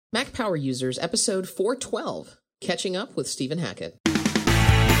Mac Power Users, episode 412, Catching Up with Stephen Hackett.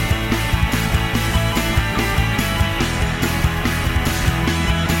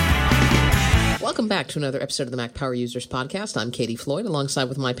 Welcome back to another episode of the Mac Power Users podcast. I'm Katie Floyd, alongside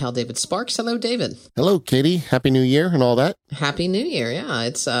with my pal David Sparks. Hello, David. Hello, Katie. Happy New Year and all that. Happy New Year. Yeah,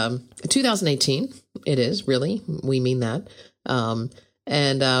 it's 2018. It is, really. We mean that.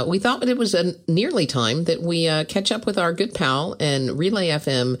 And we thought it was nearly time that we catch up with our good pal and Relay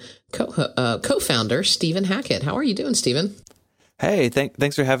FM co-founder, Stephen Hackett. How are you doing, Stephen? Hey,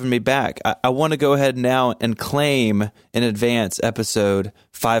 thanks for having me back. I want to go ahead now and claim in advance episode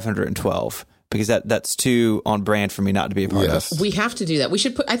 512. Because that's too on brand for me not to be a part of. We have to do that. We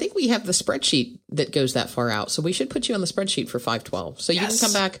should I think we have the spreadsheet that goes that far out. So we should put you on the spreadsheet for 512. So you can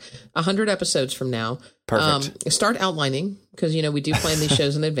come back 100 episodes from now. Perfect. Start outlining, because, we do plan these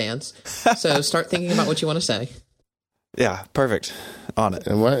shows in advance. So start thinking about what you want to say. Yeah, perfect. On it.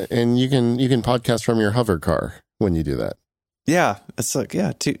 And you can podcast from your hover car when you do that. Yeah, it's like,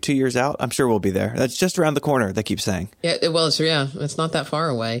 2 years out. I'm sure we'll be there. That's just around the corner, they keep saying. Yeah, it's not that far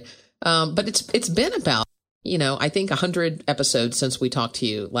away. But it's been about, I think 100 episodes since we talked to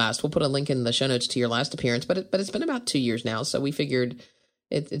you last. We'll put a link in the show notes to your last appearance, but it's been about 2 years now. So we figured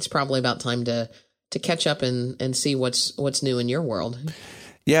it's probably about time to catch up and see what's new in your world.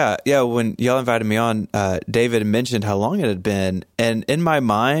 Yeah. When y'all invited me on, David mentioned how long it had been. And in my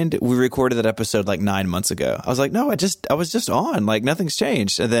mind, we recorded that episode like 9 months ago. I was like, no, I was just on, like nothing's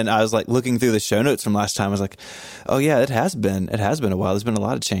changed. And then I was like looking through the show notes from last time. I was like, oh yeah, it has been a while. There's been a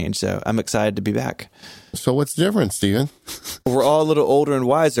lot of change. So I'm excited to be back. So what's different, Stephen? We're all a little older and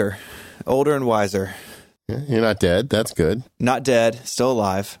wiser. Yeah, you're not dead. That's good. Not dead. Still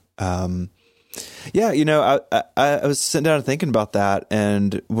alive. Yeah, I was sitting down and thinking about that,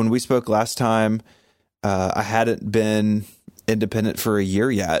 and when we spoke last time, I hadn't been independent for a year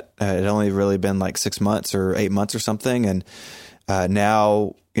yet. It had only really been like 6 months or 8 months or something, and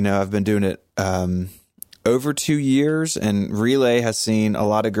now, I've been doing it over 2 years, and Relay has seen a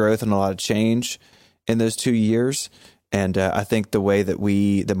lot of growth and a lot of change in those 2 years. And I think the way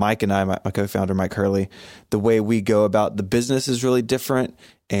that Mike and I, my co-founder, Mike Hurley, the way we go about the business is really different,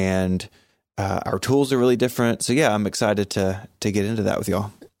 and our tools are really different. So yeah, I'm excited to get into that with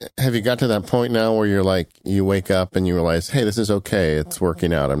y'all. Have you got to that point now where you're like, you wake up and you realize, hey, this is okay. It's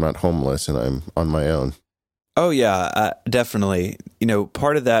working out. I'm not homeless and I'm on my own. Oh yeah, definitely.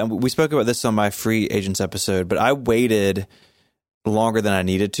 Part of that, we spoke about this on my free agents episode, but I waited longer than I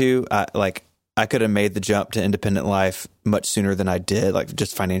needed to. I could have made the jump to independent life much sooner than I did, like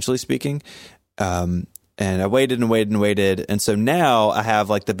just financially speaking. And I waited and waited and waited. And so now I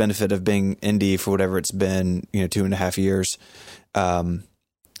have like the benefit of being indie for whatever it's been, 2.5 years. I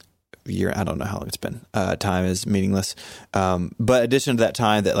don't know how long it's been. Time is meaningless. But addition to that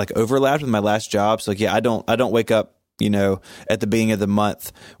time that like overlapped with my last job. So like, yeah, I don't wake up, at the beginning of the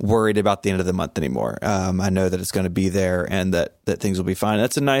month worried about the end of the month anymore. I know that it's going to be there and that things will be fine.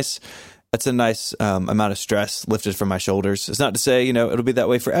 That's a nice amount of stress lifted from my shoulders. It's not to say, it'll be that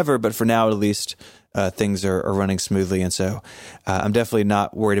way forever, but for now, at least, things are running smoothly. And so I'm definitely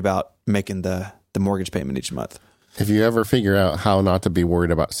not worried about making the mortgage payment each month. If you ever figure out how not to be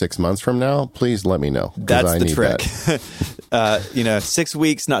worried about 6 months from now, please let me know. That's the trick. 6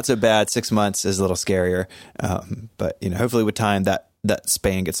 weeks, not so bad. 6 months is a little scarier. But hopefully with time that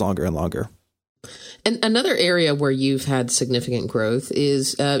span gets longer and longer. And another area where you've had significant growth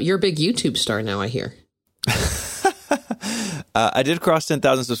is you're a big YouTube star now, I hear. I did cross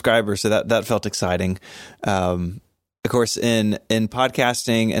 10,000 subscribers, so that felt exciting. Of course, in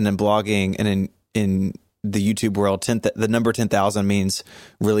podcasting and in blogging and in the YouTube world, the number 10,000 means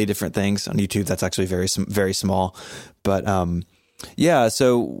really different things. On YouTube, that's actually very, very small. But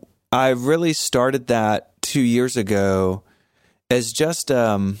so I really started that 2 years ago as just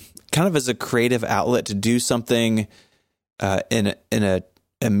kind of as a creative outlet to do something in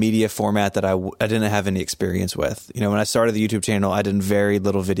a media format that I didn't have any experience with. When I started the YouTube channel, I did very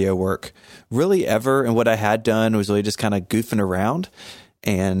little video work really ever. And what I had done was really just kind of goofing around.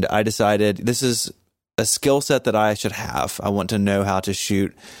 And I decided this is a skill set that I should have. I want to know how to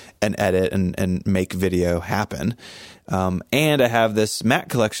shoot and edit and make video happen. And I have this Mac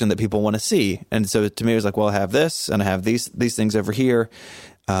collection that people want to see. And so to me, it was like, well, I have this and I have these things over here.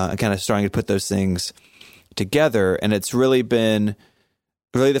 And kind of starting to put those things together. And it's really the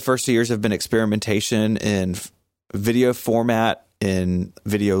first 2 years have been experimentation in video format, in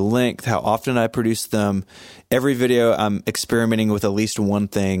video length, how often I produce them. Every video I'm experimenting with at least one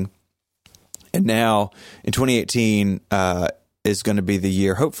thing. And now in 2018 is going to be the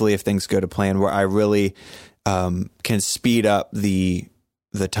year, hopefully if things go to plan, where I really can speed up the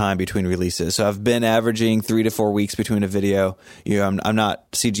the time between releases. So I've been averaging 3 to 4 weeks between a video. I'm not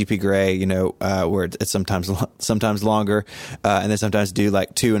CGP Grey, where it's sometimes longer, and then sometimes do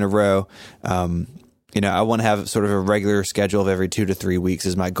like 2 in a row. I want to have sort of a regular schedule of every 2 to 3 weeks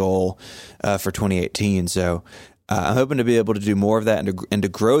is my goal for 2018. So I'm hoping to be able to do more of that and to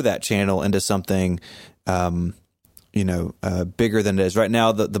grow that channel into something bigger than it is. Right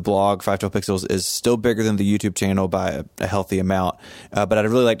now, the blog, 512 Pixels, is still bigger than the YouTube channel by a healthy amount. But I'd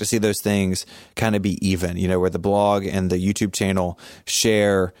really like to see those things kind of be even, where the blog and the YouTube channel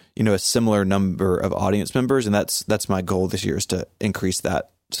share, a similar number of audience members. And that's my goal this year, is to increase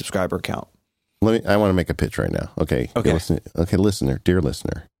that subscriber count. I want to make a pitch right now. Okay. Okay, listener, dear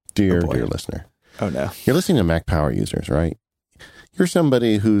listener. Dear listener. Oh, no. You're listening to Mac Power users, right? You're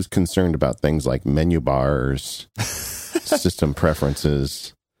somebody who's concerned about things like menu bars, system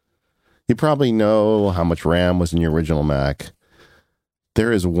preferences. You probably know how much RAM was in your original Mac.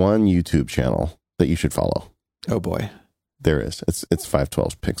 There is one YouTube channel that you should follow. Oh, boy. There is. It's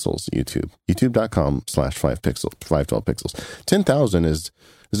 512 Pixels YouTube. YouTube.com/512 Pixels. 10,000 is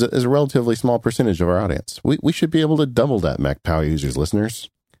a relatively small percentage of our audience. We should be able to double that, Mac Power users, listeners.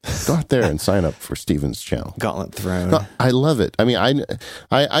 Go out there and sign up for Steven's channel. Gauntlet thrown. No, I love it. I mean,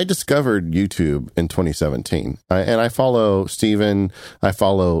 I discovered YouTube in 2017, and I follow Steven. I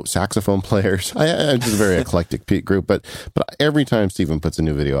follow saxophone players. I'm just a very eclectic group, but every time Steven puts a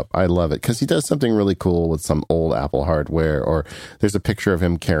new video up, I love it because he does something really cool with some old Apple hardware, or there's a picture of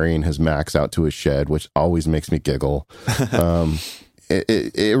him carrying his Macs out to his shed, which always makes me giggle.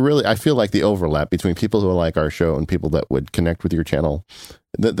 It really, I feel like the overlap between people who like our show and people that would connect with your channel,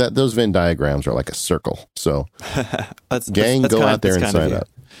 that those Venn diagrams are like a circle. So that's go out there and sign up.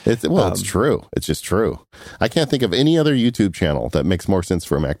 It's true. It's just true. I can't think of any other YouTube channel that makes more sense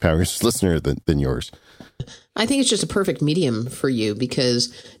for a Mac Power listener than yours. I think it's just a perfect medium for you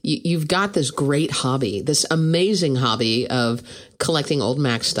because you've got this great hobby, this amazing hobby of collecting old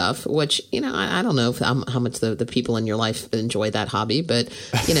Mac stuff, which, I don't know how much the people in your life enjoy that hobby, but,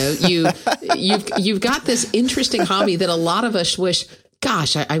 you've got this interesting hobby that a lot of us wish,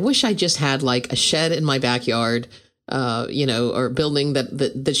 gosh, I wish I just had like a shed in my backyard, or building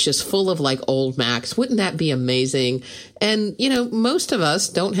that's just full of like old Macs. Wouldn't that be amazing? And, most of us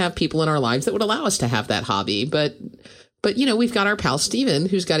don't have people in our lives that would allow us to have that hobby. But we've got our pal Steven,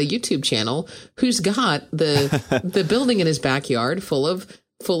 who's got a YouTube channel, who's got the building in his backyard full of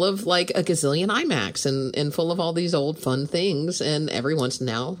like a gazillion iMacs and full of all these old fun things. And every once in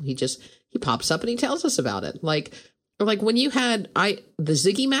a while he pops up and he tells us about it. Like when you had the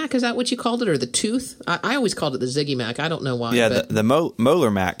Ziggy Mac, is that what you called it? Or the Tooth? I always called it the Ziggy Mac. I don't know why. Yeah, the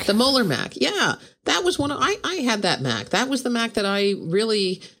Molar Mac. The Molar Mac. Yeah. That was I had that Mac. That was the Mac that I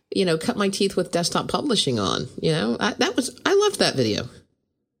really, cut my teeth with desktop publishing on. I loved that video.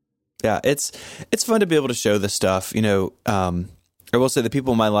 Yeah, it's fun to be able to show this stuff. I will say the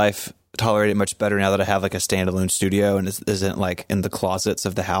people in my life tolerate it much better now that I have like a standalone studio and isn't like in the closets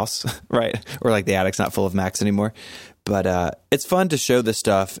of the house, right? Or like the attic's not full of Macs anymore. But it's fun to show this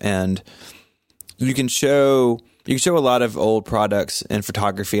stuff, and you can show a lot of old products in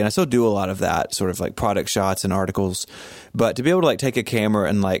photography, and I still do a lot of that, sort of like product shots and articles. But to be able to like take a camera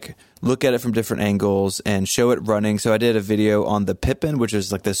and like look at it from different angles and show it running. So I did a video on the Pippin, which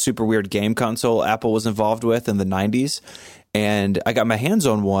is like the super weird game console Apple was involved with in the 90s. And I got my hands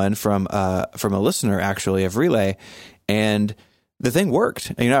on one from a listener, actually, of Relay, and the thing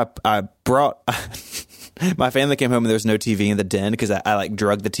worked. I brought my family came home and there was no TV in the den because I like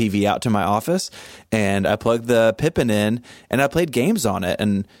drug the TV out to my office, and I plugged the Pippin in and I played games on it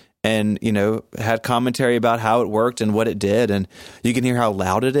and had commentary about how it worked and what it did, and you can hear how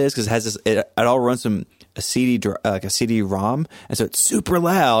loud it is because it has this. It all runs from a CD-ROM, and so it's super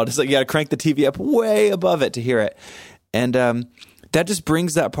loud. It's like you got to crank the TV up way above it to hear it. And that just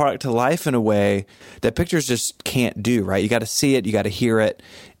brings that product to life in a way that pictures just can't do, right? You got to see it, you got to hear it,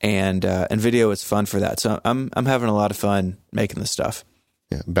 and video is fun for that. So I'm having a lot of fun making this stuff.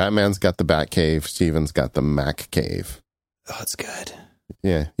 Yeah, Batman's got the Bat Cave, Steven's got the Mac Cave. Oh, that's good.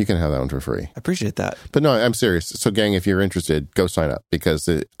 Yeah, you can have that one for free. I appreciate that. But no, I'm serious. So, gang, if you're interested, go sign up because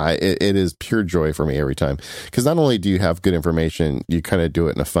it is pure joy for me every time. Because not only do you have good information, you kind of do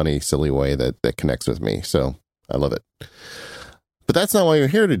it in a funny, silly way that connects with me. So I love it. But that's not why you're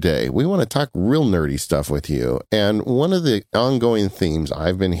here today. We want to talk real nerdy stuff with you. And one of the ongoing themes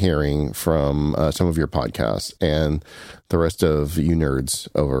I've been hearing from some of your podcasts and the rest of you nerds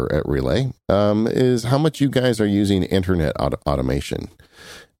over at Relay is how much you guys are using internet automation.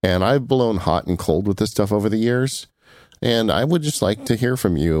 And I've blown hot and cold with this stuff over the years. And I would just like to hear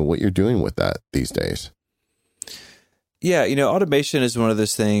from you what you're doing with that these days. Yeah, automation is one of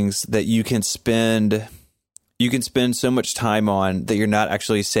those things that you can spend so much time on that you're not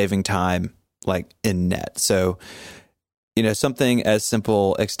actually saving time like in net. So, something as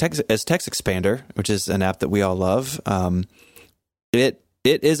simple as Text Expander, which is an app that we all love, it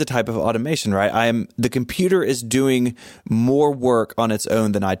is a type of automation, right? The computer is doing more work on its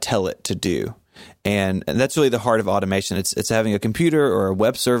own than I tell it to do. And that's really the heart of automation. It's having a computer or a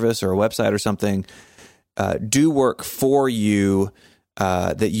web service or a website or something do work for you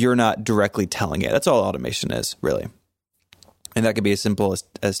that you're not directly telling it. That's all automation is, really. And that could be as simple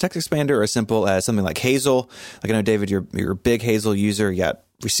as Text Expander or as simple as something like Hazel. Like I know, David, you're a big Hazel user. You got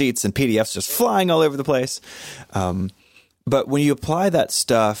receipts and PDFs just flying all over the place. But when you apply that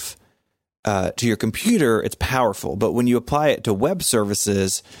stuff to your computer, it's powerful. But when you apply it to web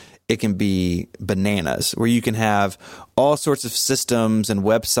services, it can be bananas, where you can have all sorts of systems and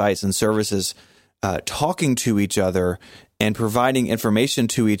websites and services talking to each other and providing information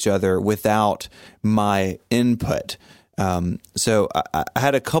to each other without my input. So I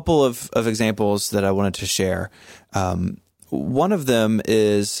had a couple of examples that I wanted to share. One of them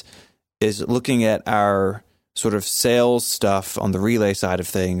is looking at our sort of sales stuff on the Relay side of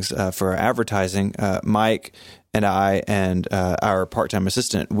things for our advertising. Mike and I and our part-time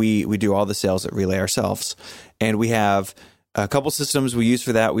assistant, we do all the sales at Relay ourselves. And we have a couple systems we use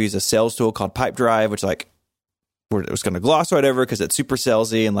for that. We use a sales tool called Pipedrive, which we're just going to gloss right over because it's super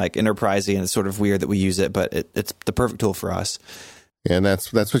salesy and like enterprisey, and it's sort of weird that we use it, but it's the perfect tool for us. And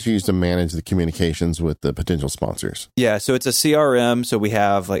that's what you use to manage the communications with the potential sponsors. Yeah, so it's a CRM. So we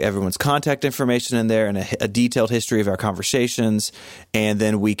have like everyone's contact information in there and a detailed history of our conversations. And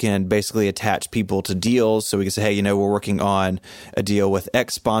then we can basically attach people to deals. So we can say, hey, we're working on a deal with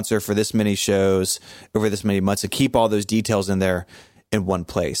X sponsor for this many shows over this many months, and keep all those details in there in one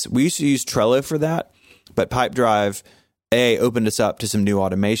place. We used to use Trello for that, but Pipedrive opened us up to some new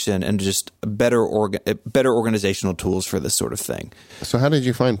automation and just better organizational tools for this sort of thing. So how did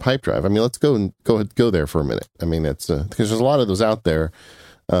you find Pipedrive? I mean, let's go there for a minute. I mean, it's because there's a lot of those out there.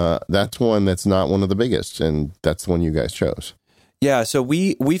 That's one that's not one of the biggest, and that's the one you guys chose. Yeah, so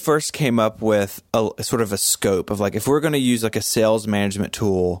we first came up with a sort of a scope of like, if we're going to use like a sales management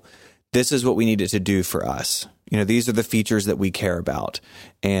tool, this is what we need it to do for us. These are the features that we care about.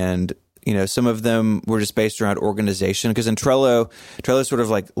 And some of them were just based around organization, because in Trello is sort of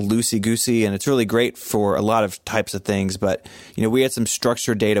like loosey-goosey, and it's really great for a lot of types of things. But, we had some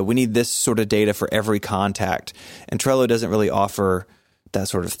structured data. We need this sort of data for every contact, and Trello doesn't really offer that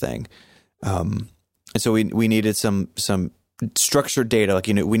sort of thing. And so we needed some structured data. Like,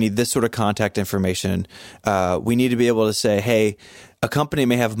 we need this sort of contact information. We need to be able to say, hey, a company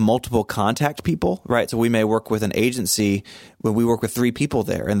may have multiple contact people, right? So we may work with an agency when we work with 3 people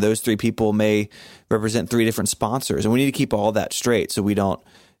there, and those 3 people may represent 3 different sponsors. And we need to keep all that straight so we don't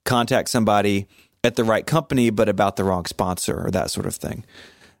contact somebody at the right company, but about the wrong sponsor or that sort of thing.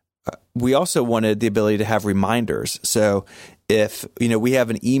 We also wanted the ability to have reminders. So if, we have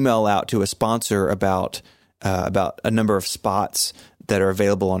an email out to a sponsor about a number of spots that are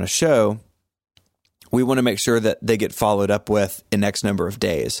available on a show, we want to make sure that they get followed up with in X number of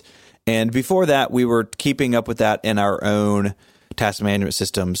days. And before that, we were keeping up with that in our own task management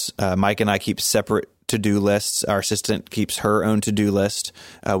systems. Mike and I keep separate to-do lists. Our assistant keeps her own to-do list.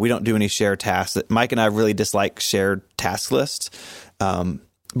 We don't do any shared tasks. Mike and I really dislike shared task lists. But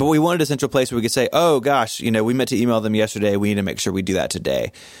we wanted a central place where we could say, oh, gosh, we meant to email them yesterday. We need to make sure we do that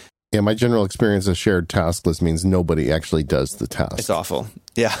today. Yeah, my general experience of shared task list means nobody actually does the task. It's awful.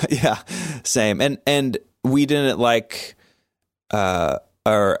 Yeah, same. And we didn't like, I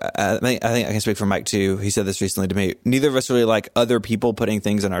think I can speak for Mike too. He said this recently to me. Neither of us really like other people putting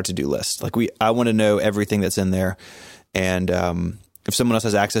things on our to-do list. Like I want to know everything that's in there, and if someone else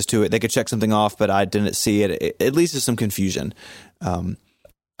has access to it, they could check something off, but I didn't see it. At least there's some confusion.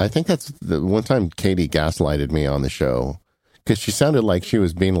 I think that's the one time Katie gaslighted me on the show, because she sounded like she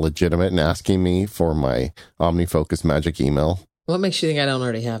was being legitimate and asking me for my OmniFocus Magic email. What makes you think I don't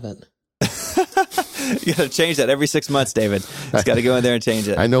already have it? You got to change that every 6 months, David. Just got to go in there and change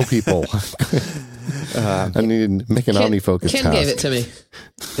it. I know people. I need to make an OmniFocus Ken task. gave it to me.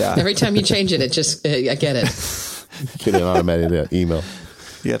 Yeah. Every time you change it, I get it. Get an automated email.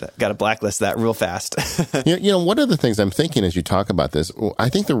 You got to blacklist that real fast. One of the things I'm thinking as you talk about this, I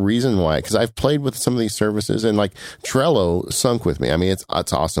think the reason why, because I've played with some of these services, and like Trello sunk with me. I mean, it's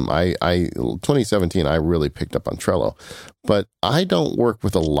awesome. 2017, I really picked up on Trello, but I don't work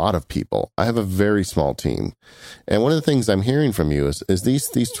with a lot of people. I have a very small team. And one of the things I'm hearing from you is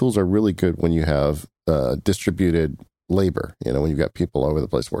these tools are really good when you have distributed labor, when you've got people all over the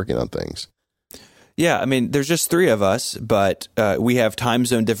place working on things. Yeah, I mean, there's just three of us, but we have time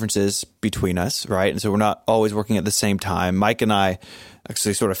zone differences between us, right? And so we're not always working at the same time. Mike and I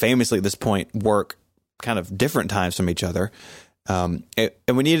actually sort of famously at this point work kind of different times from each other. And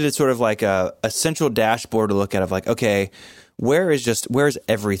we needed sort of like a central dashboard to look at of like, okay, where's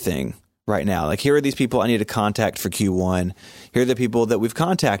everything right now? Like, here are these people I need to contact for Q1. Here are the people that we've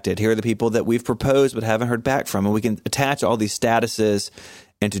contacted. Here are the people that we've proposed but haven't heard back from. And we can attach all these statuses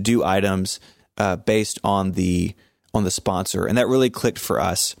and to-do items based on the sponsor. And that really clicked for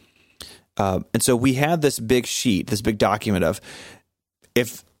us. And so we had this big sheet, this big document of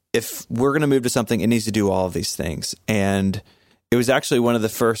if we're going to move to something, it needs to do all of these things. And it was actually one of the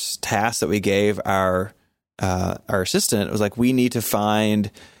first tasks that we gave our assistant. It was like, we need to find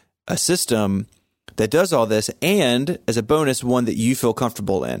a system that does all this, and as a bonus, one that you feel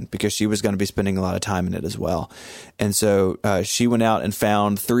comfortable in, because she was going to be spending a lot of time in it as well. And so she went out and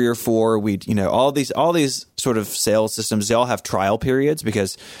found 3 or 4. All these sort of sales systems, they all have trial periods,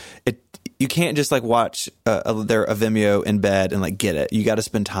 because you can't just like watch a Vimeo in bed and like get it. You got to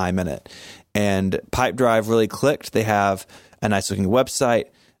spend time in it. And Pipedrive really clicked. They have a nice looking website.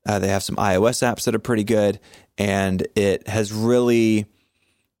 They have some iOS apps that are pretty good, and it has really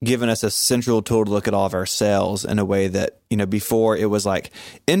given us a central tool to look at all of our sales in a way that, before it was like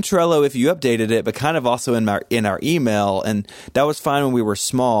in Trello if you updated it, but kind of also in our email. And that was fine when we were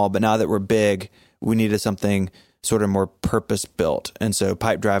small, but now that we're big, we needed something sort of more purpose built. And so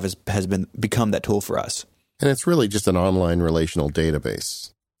Pipedrive has become that tool for us. And it's really just an online relational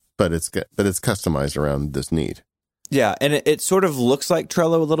database, but it's customized around this need. Yeah, and it sort of looks like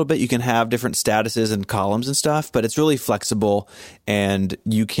Trello a little bit. You can have different statuses and columns and stuff, but it's really flexible, and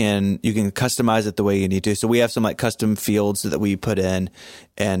you can customize it the way you need to. So we have some like custom fields that we put in,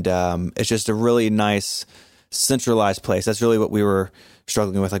 and it's just a really nice centralized place. That's really what we were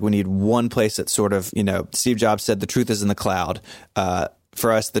struggling with. Like, we need one place that's sort of, Steve Jobs said the truth is in the cloud.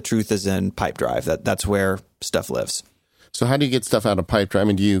 For us, the truth is in Pipedrive. That's where stuff lives. So how do you get stuff out of Pipedrive? I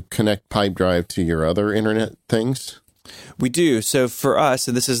mean, do you connect Pipedrive to your other internet things? We do. So for us,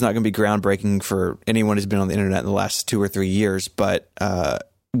 and this is not going to be groundbreaking for anyone who's been on the internet in the last 2 or 3 years, but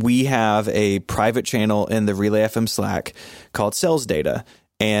we have a private channel in the Relay FM Slack called Sales Data.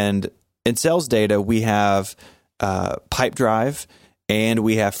 And in Sales Data, we have Pipedrive, and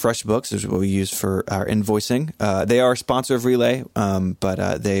we have FreshBooks, which is what we use for our invoicing. They are a sponsor of Relay,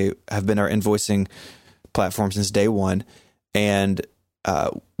 but they have been our invoicing platform since day one. And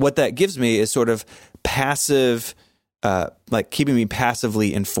what that gives me is sort of passive, like keeping me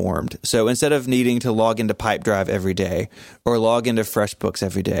passively informed. So instead of needing to log into Pipedrive every day or log into FreshBooks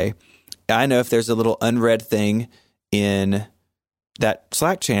every day, I know if there's a little unread thing in that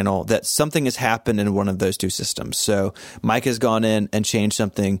Slack channel that something has happened in one of those two systems. So Mike has gone in and changed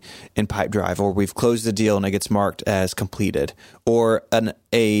something in Pipedrive, or we've closed the deal and it gets marked as completed, or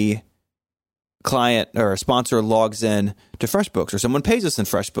a client or a sponsor logs in to FreshBooks, or someone pays us in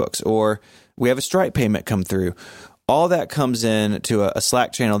FreshBooks, or we have a Stripe payment come through. All that comes in to a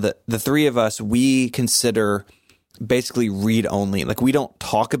Slack channel that the three of us, we consider basically read only. Like, we don't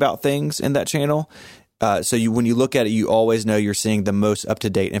talk about things in that channel. So when you look at it, you always know you're seeing the most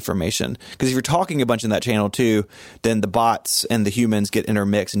up-to-date information. Because if you're talking a bunch in that channel too, then the bots and the humans get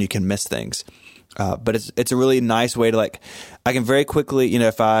intermixed and you can miss things. But it's a really nice way to, like, I can very quickly,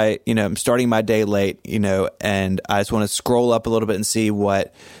 if I'm starting my day late, and I just want to scroll up a little bit and see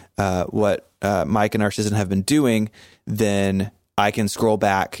what Mike and our assistant have been doing, then I can scroll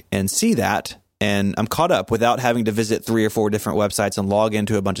back and see that, and I'm caught up without having to visit 3 or 4 different websites and log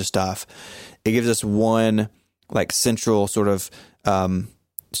into a bunch of stuff. It gives us one like central sort of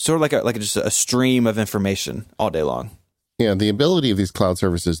like just a stream of information all day long. Yeah, the ability of these cloud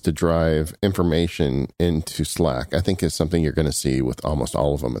services to drive information into Slack, I think, is something you're going to see with almost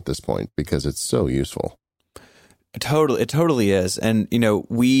all of them at this point, because it's so useful. It totally is. And,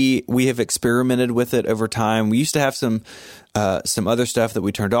 we have experimented with it over time. We used to have some other stuff that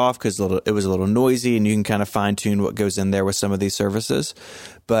we turned off because it was a little noisy, and you can kind of fine tune what goes in there with some of these services.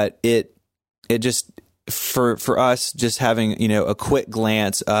 But it just, for us, just having, a quick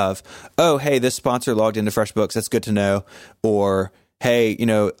glance of, oh, hey, this sponsor logged into FreshBooks, that's good to know. Or, hey,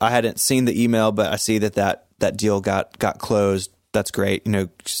 I hadn't seen the email, but I see that deal got closed. That's great.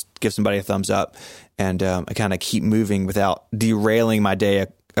 Just give somebody a thumbs up. And I kind of keep moving without derailing my day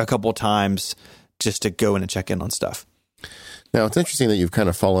a couple times just to go in and check in on stuff. Now, it's interesting that you've kind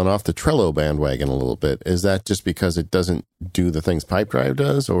of fallen off the Trello bandwagon a little bit. Is that just because it doesn't do the things Pipedrive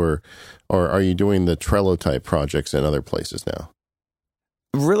does, or are you doing the Trello type projects in other places now?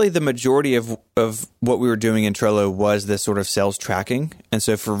 Really, the majority of what we were doing in Trello was this sort of sales tracking. And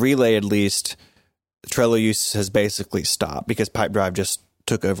so for Relay, at least, Trello use has basically stopped because Pipedrive just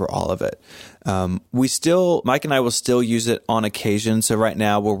took over all of it. Mike and I will still use it on occasion. So right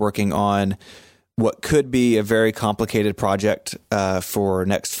now we're working on what could be a very complicated project for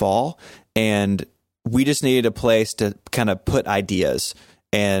next fall. And we just needed a place to kind of put ideas.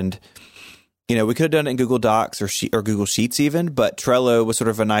 And, we could have done it in Google Docs or Google Sheets even, but Trello was sort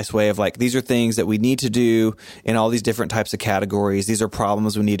of a nice way of like, these are things that we need to do in all these different types of categories. These are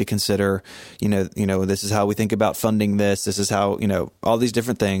problems we need to consider. This is how we think about funding this. This is how, all these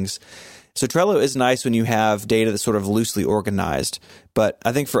different things. So Trello is nice when you have data that's sort of loosely organized. But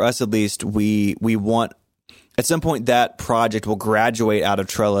I think for us, at least, we want at some point that project will graduate out of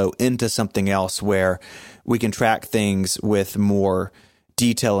Trello into something else where we can track things with more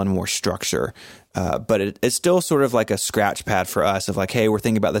detail and more structure. But it's still sort of like a scratch pad for us of like, hey, we're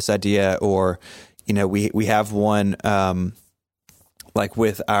thinking about this idea, or, we have one like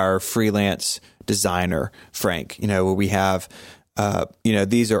with our freelance designer, Frank, where we have,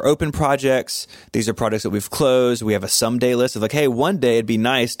 these are open projects. These are projects that we've closed. We have a someday list of like, hey, one day it'd be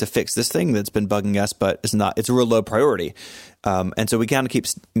nice to fix this thing that's been bugging us, but it's a real low priority. And so we kind of keep,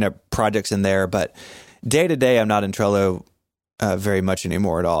 projects in there, but day to day, I'm not in Trello very much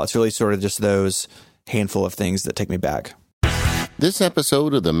anymore at all. It's really sort of just those handful of things that take me back. This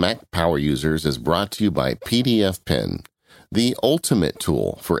episode of the Mac Power Users is brought to you by PDFpen, the ultimate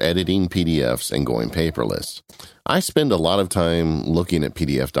tool for editing PDFs and going paperless. I spend a lot of time looking at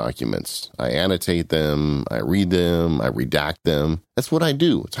PDF documents. I annotate them, I read them, I redact them. That's what I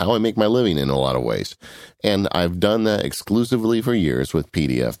do. It's how I make my living in a lot of ways. And I've done that exclusively for years with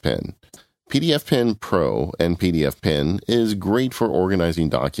PDFpen. PDFpen Pro and PDFpen is great for organizing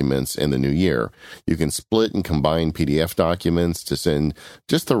documents in the new year. You can split and combine PDF documents to send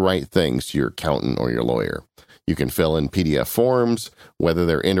just the right things to your accountant or your lawyer. You can fill in PDF forms, whether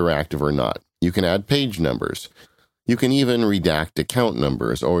they're interactive or not. You can add page numbers. You can even redact account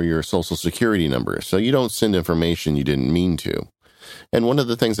numbers or your social security numbers, so you don't send information you didn't mean to. And one of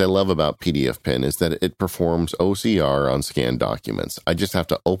the things I love about PDFpen is that it performs OCR on scanned documents. I just have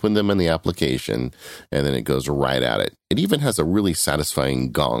to open them in the application, and then it goes right at it. It even has a really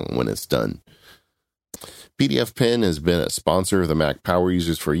satisfying gong when it's done. PDFpen has been a sponsor of the Mac Power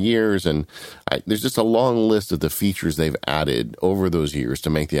Users for years, and there's just a long list of the features they've added over those years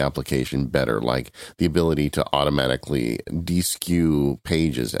to make the application better, like the ability to automatically deskew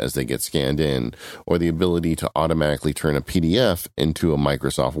pages as they get scanned in, or the ability to automatically turn a PDF into a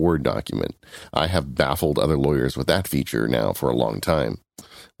Microsoft Word document. I have baffled other lawyers with that feature now for a long time.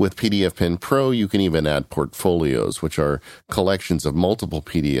 With PDFpen Pro, you can even add portfolios, which are collections of multiple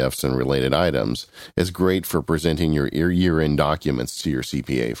PDFs and related items. It's great for presenting your year-end documents to your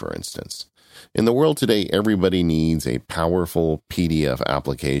CPA, for instance. In the world today, everybody needs a powerful PDF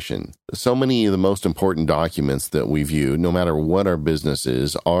application. So many of the most important documents that we view, no matter what our business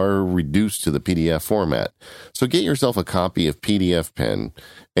is, are reduced to the PDF format. So get yourself a copy of PDFpen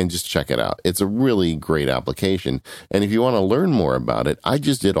and just check it out. It's a really great application. And if you want to learn more about it, I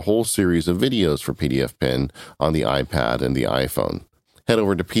just did a whole series of videos for PDFpen on the iPad and the iPhone. Head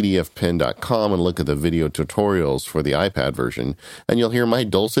over to pdfpen.com and look at the video tutorials for the iPad version, and you'll hear my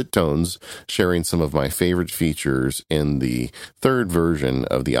dulcet tones sharing some of my favorite features in the third version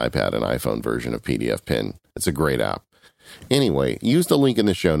of the iPad and iPhone version of PDFpen. It's a great app. Anyway, use the link in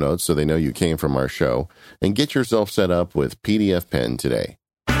the show notes so they know you came from our show, and get yourself set up with PDFpen today.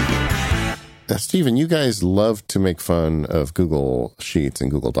 Now, Stephen, you guys love to make fun of Google Sheets and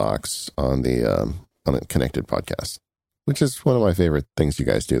Google Docs on the Connected podcast, which is one of my favorite things you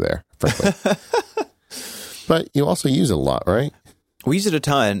guys do there, frankly. But you also use it a lot, right? We use it a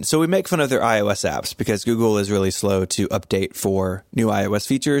ton. So we make fun of their iOS apps because Google is really slow to update for new iOS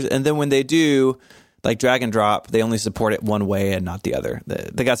features. And then when they do, like drag and drop, they only support it one way and not the other.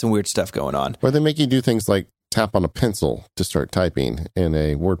 They got some weird stuff going on. Or they make you do things like tap on a pencil to start typing in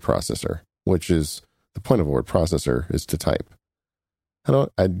a word processor, which is the point of a word processor is to type.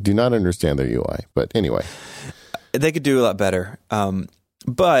 I do not understand their UI, but anyway. They could do a lot better.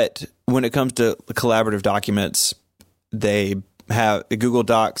 But when it comes to collaborative documents, they have Google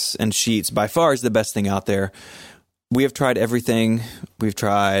Docs and Sheets by far is the best thing out there. We have tried everything. We've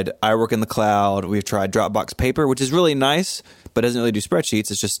tried iWork in the cloud. We've tried Dropbox Paper, which is really nice, but doesn't really do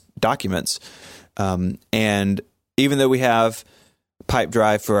spreadsheets. It's just documents. And even though we have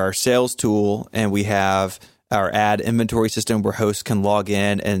Pipedrive for our sales tool, and we have our ad inventory system where hosts can log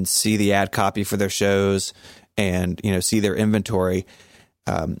in and see the ad copy for their shows and, see their inventory.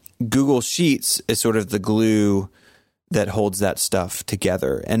 Google Sheets is sort of the glue that holds that stuff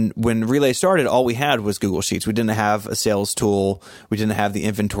together. And when Relay started, all we had was Google Sheets. We didn't have a sales tool. We didn't have the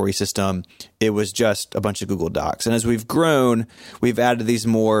inventory system. It was just a bunch of Google Docs. And as we've grown, we've added these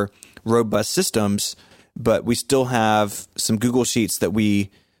more robust systems, but we still have some Google Sheets that we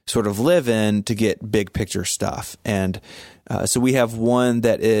sort of live in to get big picture stuff. And so we have one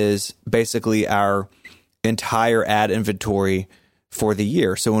that is basically our entire ad inventory for the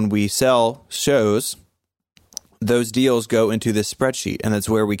year. So when we sell shows, those deals go into this spreadsheet, and that's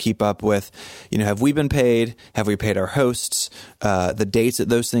where we keep up with, have we been paid? Have we paid our hosts? The dates that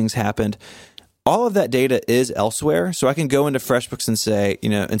those things happened. All of that data is elsewhere. So I can go into FreshBooks and say,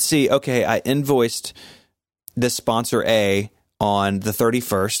 and see, okay, I invoiced this sponsor A on the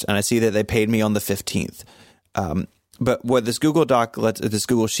 31st, and I see that they paid me on the 15th. But what this Google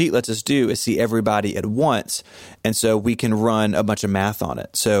Sheet lets us do is see everybody at once. And so we can run a bunch of math on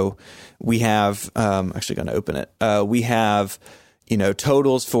it. So we have, actually going to open it. We have,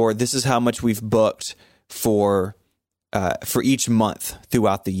 totals for this is how much we've booked for each month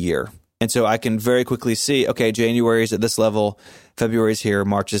throughout the year. And so I can very quickly see, okay, January is at this level, February is here,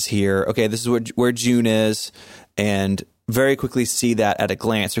 March is here. Okay, this is where June is. And very quickly see that at a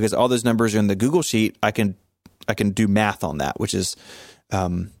glance, because all those numbers are in the Google Sheet. I can do math on that, which is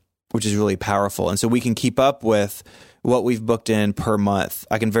really powerful. And so we can keep up with what we've booked in per month.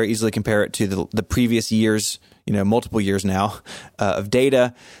 I can very easily compare it to the previous years, multiple years now of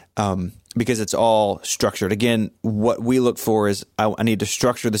data, because it's all structured. Again, what we look for is I need to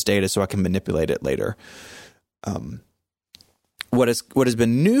structure this data so I can manipulate it later. What has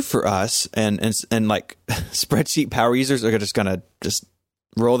been new for us, and like spreadsheet power users are just gonna just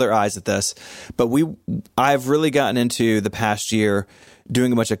roll their eyes at this, but I've really gotten into the past year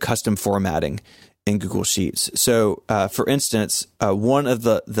doing a bunch of custom formatting in Google Sheets. So, for instance, one of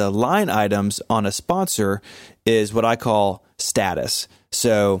the line items on a sponsor is what I call status.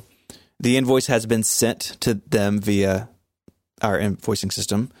 So the invoice has been sent to them via our invoicing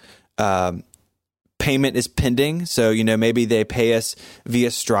system. Payment is pending. So, maybe they pay us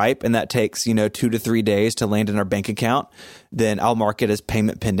via Stripe, and that takes, 2 to 3 days to land in our bank account. Then I'll mark it as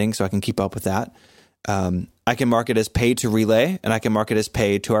payment pending so I can keep up with that. I can mark it as paid to Relay, and I can mark it as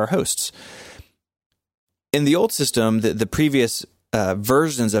paid to our hosts. In the old system, the previous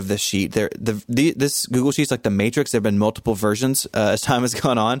versions of this sheet, this Google Sheet's like the Matrix. There have been multiple versions as time has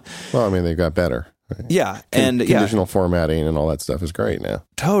gone on. Well, I mean, they got better. Yeah. Conditional formatting and all that stuff is great now.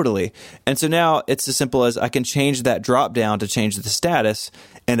 Totally. And so now it's as simple as I can change that drop down to change the status,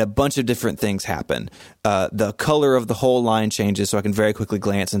 and a bunch of different things happen. The color of the whole line changes, so I can very quickly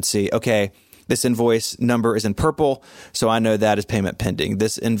glance and see, okay, this invoice number is in purple, so I know that is payment pending.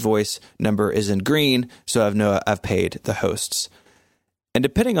 This invoice number is in green, so I know I've paid the hosts. And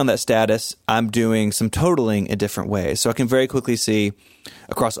depending on that status, I'm doing some totaling in different ways. So I can very quickly see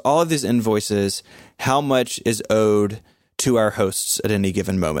across all of these invoices how much is owed to our hosts at any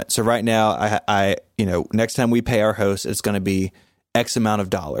given moment. So right now, I next time we pay our hosts, it's going to be X amount of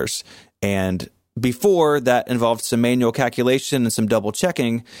dollars. And before that involved some manual calculation and some double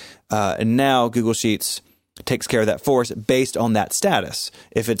checking. And now Google Sheets takes care of that for us based on that status.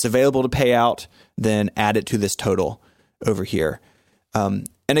 If it's available to pay out, then add it to this total over here. And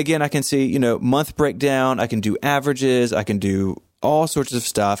again, I can see, month breakdown. I can do averages. I can do all sorts of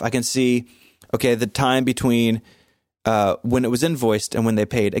stuff. I can see, okay, the time between when it was invoiced and when they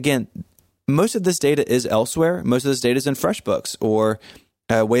paid. Again, most of this data is elsewhere. Most of this data is in FreshBooks or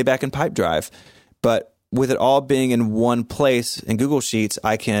way back in Pipedrive. But with it all being in one place in Google Sheets,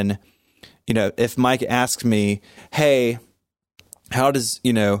 I can, if Mike asks me, hey, how does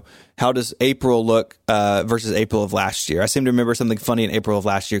April look versus April of last year? I seem to remember something funny in April of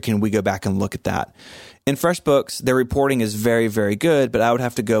last year. Can we go back and look at that? In FreshBooks, their reporting is very, very good, but I would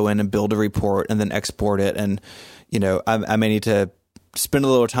have to go in and build a report and then export it. And, I may need to spend a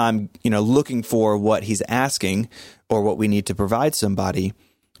little time, looking for what he's asking or what we need to provide somebody.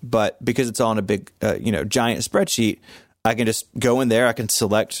 But because it's all in a big, giant spreadsheet, I can just go in there. I can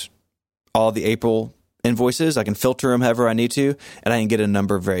select all the April invoices. I can filter them however I need to, and I can get a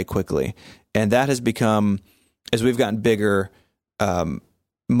number very quickly. And that has become, as we've gotten bigger,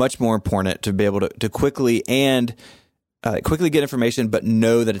 much more important to be able to quickly get information, but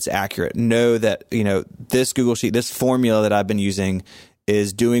know that it's accurate. Know that, this Google Sheet, this formula that I've been using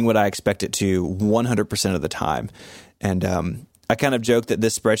is doing what I expect it to 100% of the time. And I kind of joke that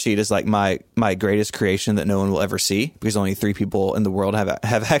this spreadsheet is like my greatest creation that no one will ever see, because only 3 people in the world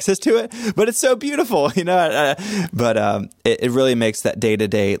have access to it. But it's so beautiful, But it really makes that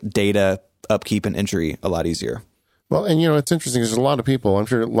day-to-day data upkeep and entry a lot easier. Well, and it's interesting. There's a lot of people, I'm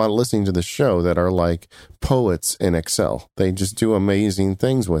sure a lot of listening to the show that are like poets in Excel. They just do amazing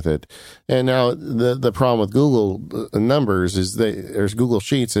things with it. And now the problem with Google numbers is there's Google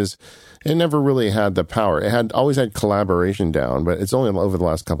Sheets is it never really had the power. It had always had collaboration down, but it's only over the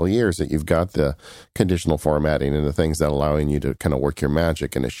last couple of years that you've got the conditional formatting and the things that allowing you to kind of work your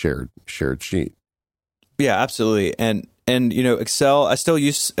magic in a shared sheet. Yeah, absolutely. And Excel, I still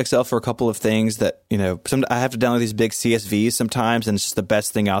use Excel for a couple of things that, I have to download these big CSVs sometimes, and it's just the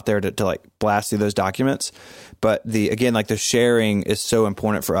best thing out there to like blast through those documents. But the sharing is so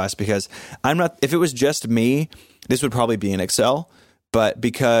important for us because if it was just me, this would probably be in Excel, but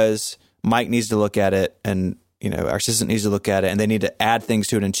because Mike needs to look at it and, our assistant needs to look at it and they need to add things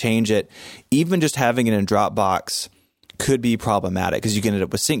to it and change it, even just having it in Dropbox could be problematic because you can end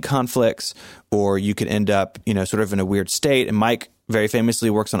up with sync conflicts or you could end up, sort of in a weird state. And Mike very famously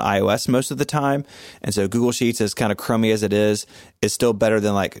works on iOS most of the time. And so Google Sheets, as kind of crummy as it is still better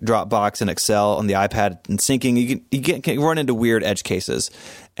than like Dropbox and Excel on the iPad and syncing. You can run into weird edge cases.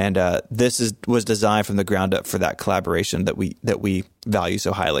 And this was designed from the ground up for that collaboration that we value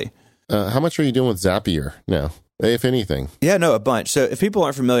so highly. How much are you doing with Zapier now? If anything. Yeah, no, a bunch. So if people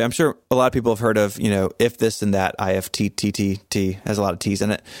aren't familiar, I'm sure a lot of people have heard of, if this and that, IFTTT has a lot of T's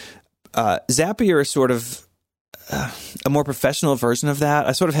in it. Zapier is sort of a more professional version of that.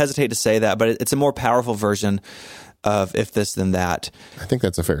 I sort of hesitate to say that, but it's a more powerful version of if this then that. I think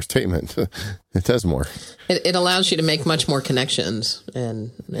that's a fair statement. It does more. It allows you to make much more connections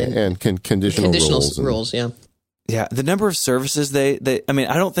and conditional rules. Yeah. Yeah, the number of services I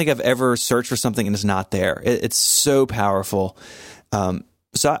don't think I've ever searched for something and it's not there. It's so powerful.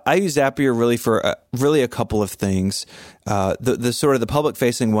 So I use Zapier really for a couple of things. The sort of the public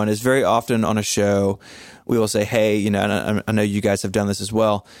facing one is very often on a show. We will say, hey, and I know you guys have done this as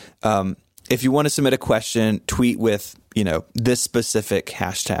well. If you want to submit a question, tweet with, this specific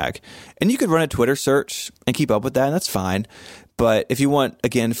hashtag. And you could run a Twitter search and keep up with that, and that's fine. But if you want,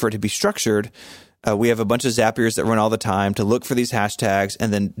 again, for it to be structured, we have a bunch of Zapiers that run all the time to look for these hashtags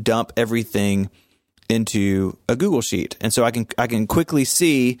and then dump everything into a Google Sheet. And so I can quickly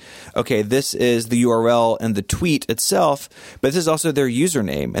see, okay, this is the URL and the tweet itself, but this is also their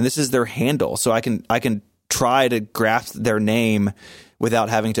username and this is their handle. So I can try to grasp their name without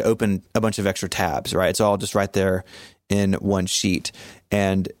having to open a bunch of extra tabs, right? It's all just right there in one sheet.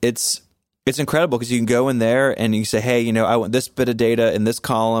 And it's incredible because you can go in there and you say, hey, I want this bit of data in this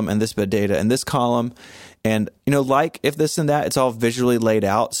column and this bit of data in this column. And, like if this and that, it's all visually laid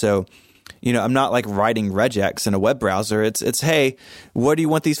out. So, I'm not like writing regex in a web browser. It's, hey, where do you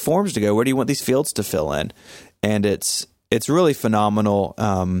want these forms to go? Where do you want these fields to fill in? And it's really phenomenal.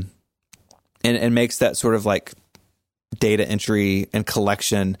 And makes that sort of like data entry and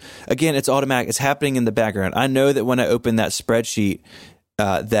collection. Again, it's automatic. It's happening in the background. I know that when I open that spreadsheet,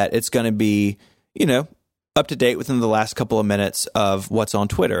 that it's going to be, up to date within the last couple of minutes of what's on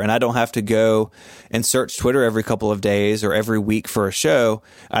Twitter. And I don't have to go and search Twitter every couple of days or every week for a show.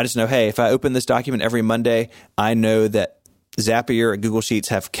 I just know, hey, if I open this document every Monday, I know that Zapier and Google Sheets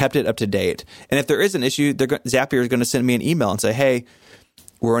have kept it up to date. And if there is an issue, Zapier is going to send me an email and say, hey,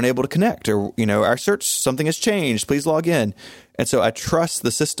 we're unable to connect, or, our search, something has changed, please log in. And so I trust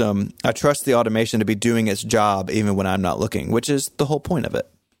the system. I trust the automation to be doing its job even when I'm not looking, which is the whole point of it.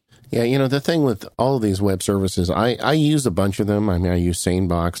 Yeah, the thing with all of these web services, I use a bunch of them. I mean, I use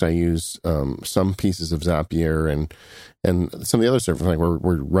SaneBox, I use some pieces of Zapier, and some of the other services. Like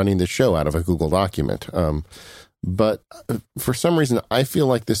we're running the show out of a Google document. But for some reason, I feel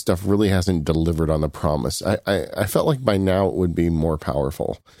like this stuff really hasn't delivered on the promise. I felt like by now it would be more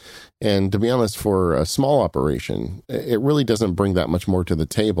powerful. And to be honest, for a small operation, it really doesn't bring that much more to the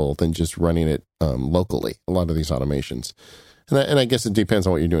table than just running it locally, a lot of these automations. And I guess it depends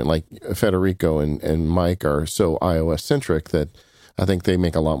on what you're doing. Like Federico and Mike are so iOS-centric that I think they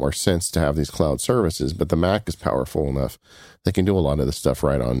make a lot more sense to have these cloud services. But the Mac is powerful enough. They can do a lot of this stuff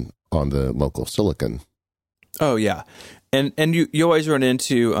right on the local silicon. Oh, yeah. And you always run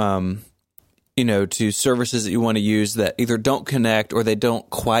into, to services that you want to use that either don't connect or they don't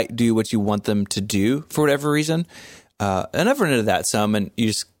quite do what you want them to do for whatever reason. And I've run into that some, and you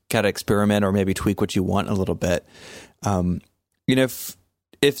just got to experiment or maybe tweak what you want a little bit. If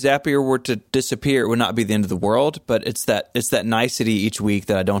Zapier were to disappear, it would not be the end of the world, but it's that nicety each week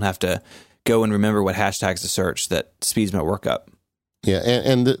that I don't have to go and remember what hashtags to search that speeds my work up. Yeah,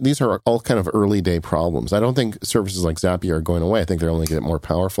 and these are all kind of early day problems. I don't think services like Zapier are going away. I think they're only getting more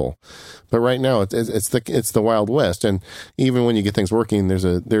powerful. But right now, it's the Wild West, and even when you get things working, there's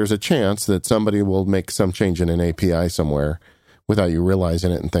a chance that somebody will make some change in an API somewhere, without you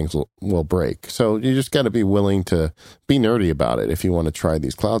realizing it, and things will break. So you just got to be willing to be nerdy about it if you want to try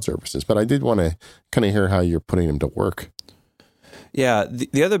these cloud services. But I did want to kind of hear how you're putting them to work. Yeah.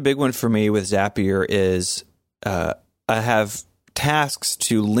 The other big one for me with Zapier is I have tasks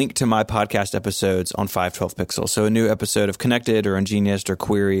to link to my podcast episodes on 512 Pixel. So a new episode of Connected or Ingenious or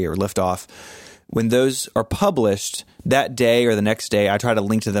Query or Liftoff, when those are published that day or the next day, I try to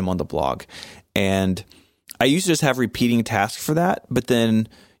link to them on the blog. And I used to just have repeating tasks for that, but then,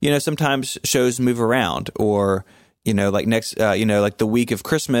 sometimes shows move around, or, like like the week of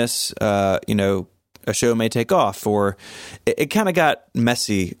Christmas, a show may take off, or it kind of got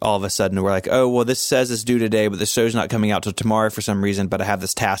messy all of a sudden. We're like, oh, well, this says it's due today, but the show's not coming out till tomorrow for some reason, but I have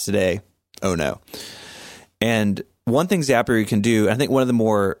this task today. Oh no. And one thing Zapier can do, I think one of the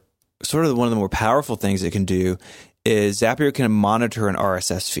more powerful things it can do is Zapier can monitor an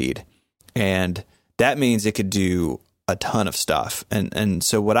RSS feed. And that means it could do a ton of stuff. And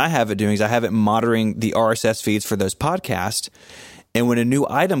so what I have it doing is I have it monitoring the RSS feeds for those podcasts. And when a new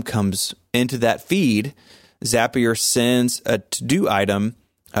item comes into that feed, Zapier sends a to-do item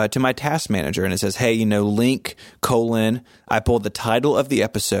to my task manager. And it says, hey, link, : I pulled the title of the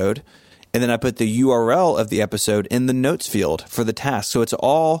episode, and then I put the URL of the episode in the notes field for the task. So it's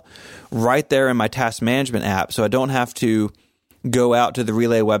all right there in my task management app. So I don't have to go out to the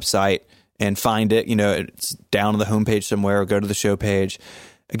Relay website and find it. It's down on the homepage somewhere, or go to the show page.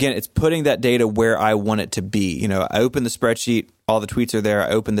 Again, it's putting that data where I want it to be. I open the spreadsheet, all the tweets are there. I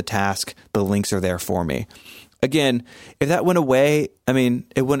open the task, the links are there for me. Again, if that went away,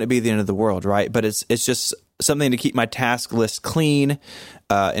 it wouldn't be the end of the world, right? But it's just something to keep my task list clean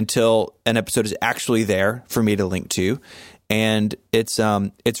until an episode is actually there for me to link to. And it's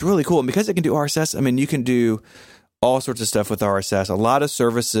really cool. And because it can do RSS, you can do all sorts of stuff with RSS. A lot of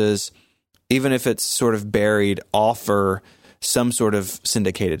services, even if it's sort of buried, offer some sort of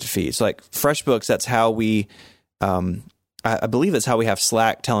syndicated feed. So like FreshBooks, that's how we, I believe that's how we have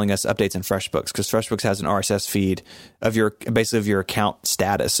Slack telling us updates in FreshBooks, because FreshBooks has an RSS feed of your account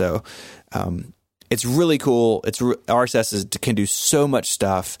status. So it's really cool. RSS can do so much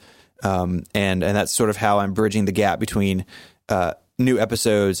stuff, and that's sort of how I'm bridging the gap between new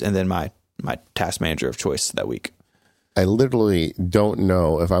episodes and then my task manager of choice that week. I literally don't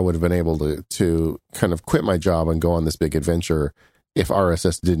know if I would have been able to kind of quit my job and go on this big adventure if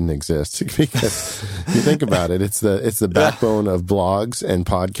RSS didn't exist. Because you think about it, it's the backbone of blogs and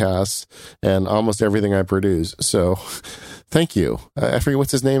podcasts and almost everything I produce. So thank you. I forget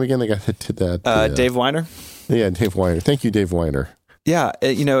what's his name again. The guy that did that. Dave Weiner. Yeah, Dave Weiner. Thank you, Dave Weiner. Yeah,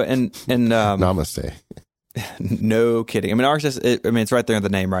 and namaste. No kidding. RSS, it's right there in the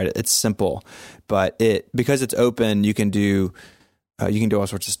name, right? It's simple, but because it's open, you can do all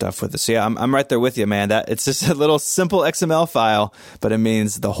sorts of stuff with it. So yeah, I'm right there with you, man. That it's just a little simple XML file, but it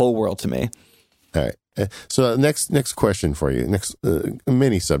means the whole world to me. All right. So next question for you. Next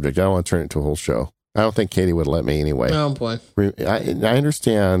mini subject. I don't want to turn it into a whole show. I don't think Katie would let me anyway. Oh boy. I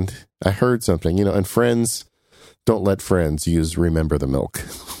understand. I heard something, and friends don't let friends use Remember the Milk.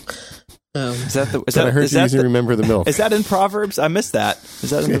 Is that I heard you using Remember the Milk. Is that in Proverbs? I missed that. Is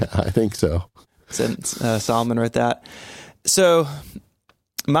that in I think so. Solomon wrote that. So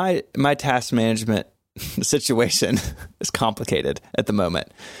my task management situation is complicated at the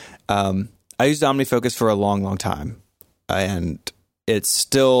moment. I used OmniFocus for a long, long time, and it's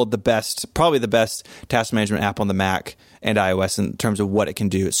still probably the best task management app on the Mac and iOS in terms of what it can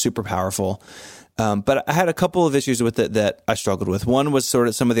do. It's super powerful. But I had a couple of issues with it that I struggled with. One was sort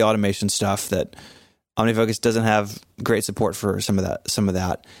of some of the automation stuff that OmniFocus doesn't have great support for some of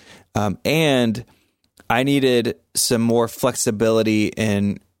that. And I needed some more flexibility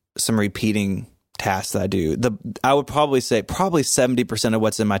in some repeating tasks that I do. I would probably say 70% of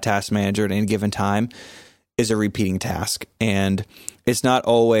what's in my task manager at any given time is a repeating task. And it's not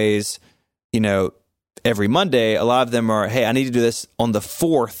always, every Monday. A lot of them are, hey, I need to do this on the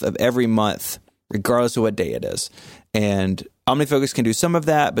 4th of every month, regardless of what day it is. And OmniFocus can do some of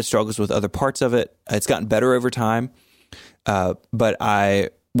that, but struggles with other parts of it. It's gotten better over time. But I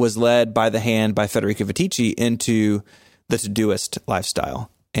was led by the hand by Federico Viticci into the Todoist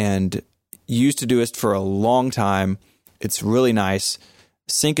lifestyle and used Todoist for a long time. It's really nice.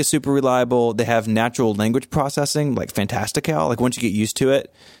 Sync is super reliable. They have natural language processing like Fantastical. Like once you get used to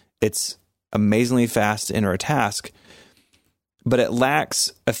it, it's amazingly fast to enter a task. But it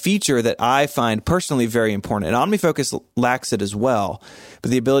lacks a feature that I find personally very important. And OmniFocus lacks it as well,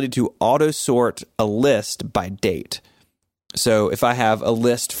 but the ability to auto-sort a list by date. So if I have a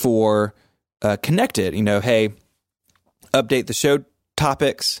list for Connected, hey, update the show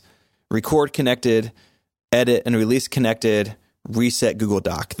topics, record Connected, edit and release Connected, reset Google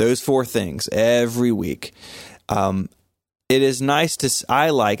Doc. Those 4 things every week. It is nice I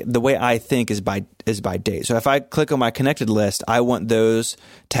like the way I think is by date. So if I click on my connected list, I want those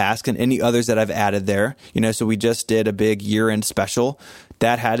tasks and any others that I've added there. So we just did a big year-end special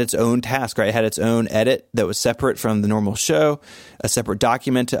that had its own task, right? It had its own edit that was separate from the normal show, a separate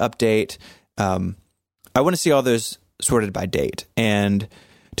document to update. I want to see all those sorted by date. And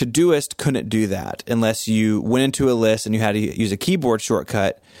Todoist couldn't do that unless you went into a list and you had to use a keyboard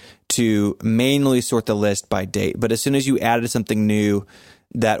shortcut to manually sort the list by date. But as soon as you added something new,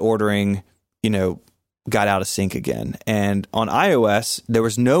 that ordering, got out of sync again. And on iOS, there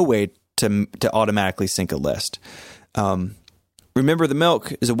was no way to automatically sync a list. Remember the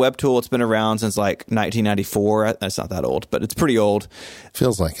Milk is a web tool. It's been around since like 1994. That's not that old, but it's pretty old.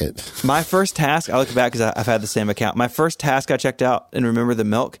 Feels like it. My first task, I look back because I've had the same account. My first task I checked out in Remember the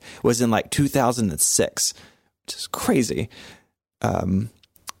Milk was in like 2006, which is crazy.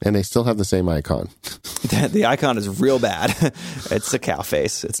 And they still have the same icon. The icon is real bad. It's a cow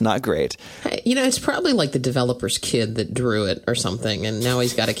face. It's not great. It's probably like the developer's kid that drew it or something, and now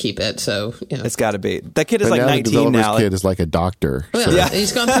he's got to keep it. So it's got to be. That kid is but like now 19 the developer's now. Kid is like a doctor. Well, yeah,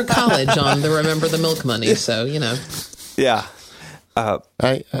 he's gone through college on the Remember the Milk money. So Yeah. I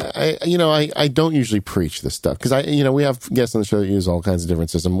don't usually preach this stuff because we have guests on the show that use all kinds of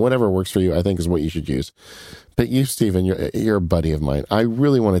different systems. Whatever works for you, I think is what you should use. But you, Stephen, you're a buddy of mine. I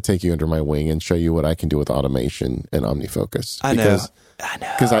really want to take you under my wing and show you what I can do with automation and OmniFocus. I know.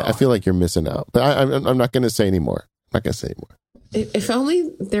 Because I feel like you're missing out. But I'm not going to say anymore. If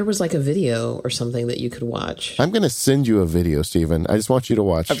only there was like a video or something that you could watch. I'm going to send you a video, Stephen. I just want you to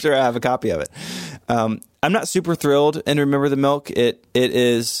watch. I'm sure I have a copy of it. I'm not super thrilled and Remember the Milk. It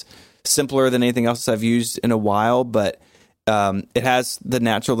is simpler than anything else I've used in a while, but it has the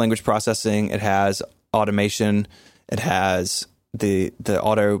natural language processing. It has automation. It has the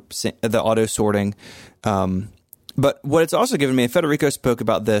auto sorting. But what it's also given me, and Federico spoke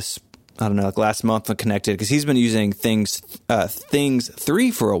about this, I don't know, like last month on Connected, because he's been using Things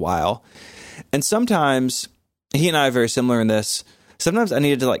 3 for a while. And sometimes, he and I are very similar in this, sometimes I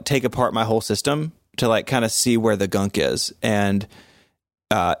needed to like take apart my whole system to like kind of see where the gunk is. And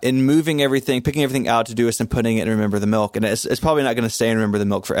in moving everything, picking everything out to Todoist and putting it in Remember the Milk, and it's probably not going to stay in Remember the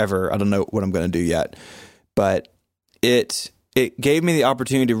Milk forever. I don't know what I'm going to do yet. But it gave me the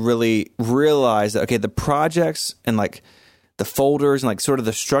opportunity to really realize that, okay, the projects and like the folders and like sort of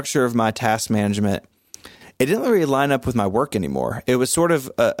the structure of my task management, it didn't really line up with my work anymore. It was sort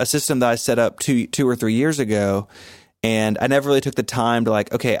of a system that I set up two or 3 years ago, and I never really took the time to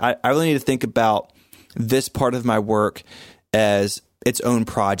like, okay, I really need to think about this part of my work as its own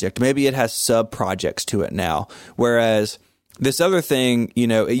project. Maybe it has sub projects to it now, whereas this other thing,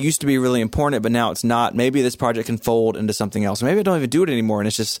 it used to be really important, but now it's not. Maybe this project can fold into something else. Maybe I don't even do it anymore, and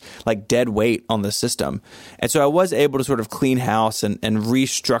it's just like dead weight on the system. And so I was able to sort of clean house and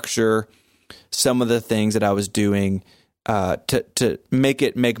restructure some of the things that I was doing to make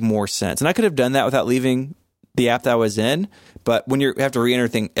it make more sense. And I could have done that without leaving the app that I was in. But when you have to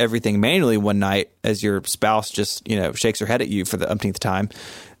re-enter everything manually one night as your spouse just, shakes her head at you for the umpteenth time,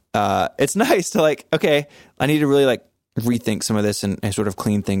 it's nice to like, okay, I need to really like rethink some of this and sort of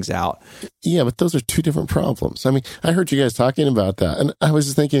clean things out. Yeah, but those are two different problems. I mean, I heard you guys talking about that, and I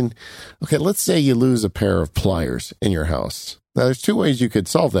was thinking, okay, let's say you lose a pair of pliers in your house. Now, there's 2 ways you could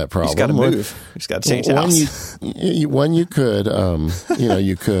solve that problem. You just got to move. You just got to change the house. One, you could,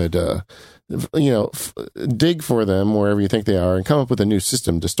 you could, dig for them wherever you think they are and come up with a new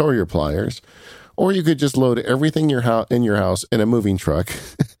system to store your pliers. Or you could just load everything in your house in a moving truck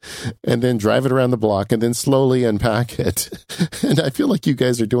and then drive it around the block and then slowly unpack it. And I feel like you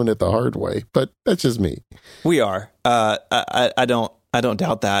guys are doing it the hard way, but that's just me. We are. I don't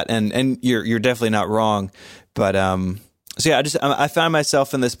doubt that. And you're definitely not wrong. But so yeah, I found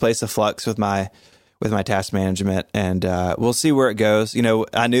myself in this place of flux with my task management, and we'll see where it goes.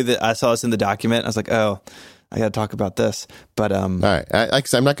 I knew that I saw this in the document. I was like, oh, I got to talk about this, but all right.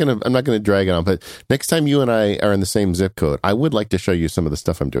 I'm not gonna drag it on. But next time you and I are in the same zip code, I would like to show you some of the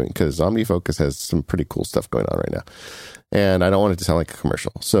stuff I'm doing, because OmniFocus has some pretty cool stuff going on right now, and I don't want it to sound like a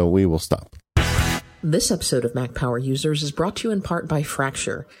commercial. So we will stop. This episode of Mac Power Users is brought to you in part by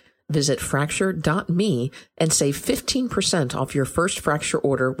Fracture. Visit Fracture.me and save 15% off your first Fracture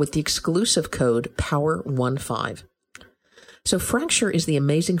order with the exclusive code POWER15. So Fracture is the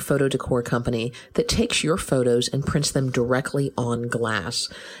amazing photo decor company that takes your photos and prints them directly on glass.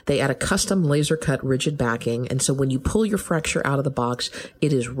 They add a custom laser cut rigid backing, and so when you pull your Fracture out of the box,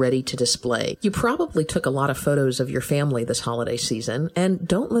 it is ready to display. You probably took a lot of photos of your family this holiday season, and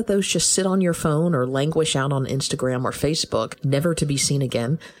don't let those just sit on your phone or languish out on Instagram or Facebook, never to be seen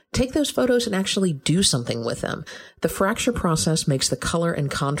again. Take those photos and actually do something with them. The Fracture process makes the color and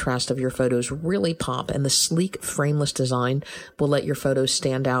contrast of your photos really pop, and the sleek, frameless design will let your photos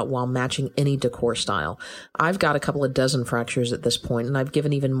stand out while matching any decor style. I've got a couple of dozen Fractures at this point, and I've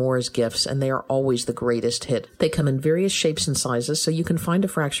given even more as gifts, and they are always the greatest hit. They come in various shapes and sizes, so you can find a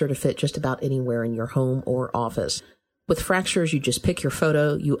Fracture to fit just about anywhere in your home or office. With Fractures, you just pick your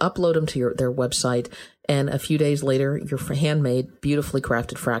photo, you upload them to their website, and a few days later, your handmade, beautifully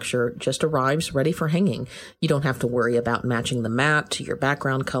crafted Fracture just arrives ready for hanging. You don't have to worry about matching the mat to your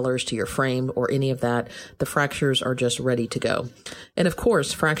background colors, to your frame, or any of that. The Fractures are just ready to go. And of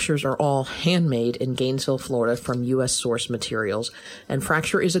course, Fractures are all handmade in Gainesville, Florida from U.S. source materials. And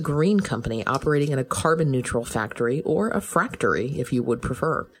Fracture is a green company operating in a carbon-neutral factory, or a fractory if you would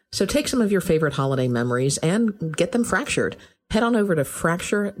prefer. So take some of your favorite holiday memories and get them fractured. Head on over to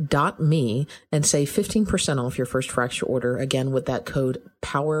fracture.me and save 15% off your first Fracture order, again with that code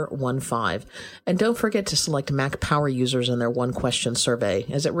POWER15. And don't forget to select Mac Power users in their one-question survey,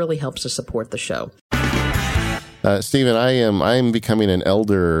 as it really helps to support the show. Stephen, I am becoming an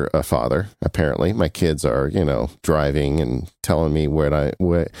elder father. Apparently, my kids are, driving and telling me what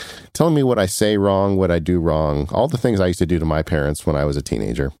I say wrong, what I do wrong, all the things I used to do to my parents when I was a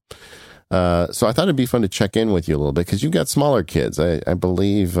teenager. So I thought it'd be fun to check in with you a little bit because you've got smaller kids. I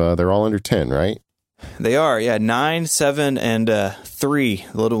believe they're all under 10, right? They are, yeah. 9, 7, and 3.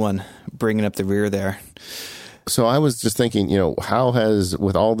 The little one bringing up the rear there. So I was just thinking, how has,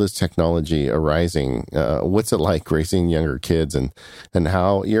 with all this technology arising, what's it like raising younger kids, and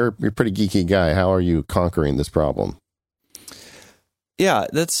how you're a pretty geeky guy. How are you conquering this problem? Yeah,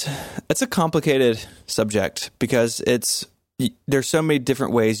 that's a complicated subject because there's so many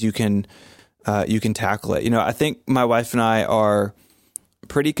different ways you can tackle it. I think my wife and I are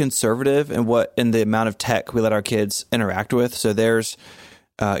pretty conservative in the amount of tech we let our kids interact with. So there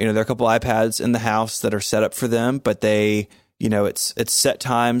are a couple iPads in the house that are set up for them, but they, it's set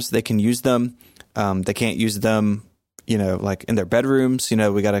times they can use them. They can't use them, like in their bedrooms.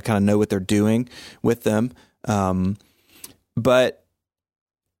 We got to kind of know what they're doing with them. But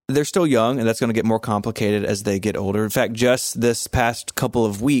they're still young, and that's going to get more complicated as they get older. In fact, just this past couple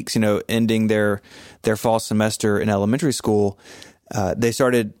of weeks, ending their fall semester in elementary school, they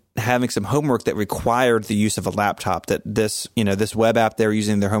started having some homework that required the use of a laptop. That this web app they're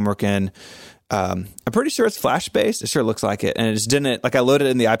using their homework in, I'm pretty sure it's Flash based. It sure looks like it, and it just didn't. Like I loaded it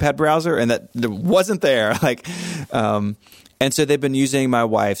in the iPad browser, and that wasn't there. And so they've been using my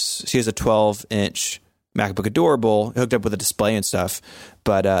wife's. She has a 12-inch MacBook Adorable hooked up with a display and stuff,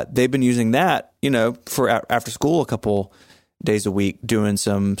 but they've been using that, for after school a couple days a week doing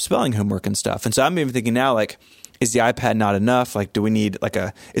some spelling homework and stuff. And so I'm even thinking now, is the iPad not enough? Do we need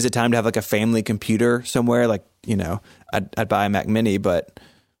is it time to have a family computer somewhere? I'd buy a Mac Mini, but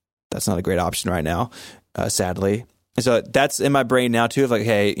that's not a great option right now, sadly. And so that's in my brain now too, of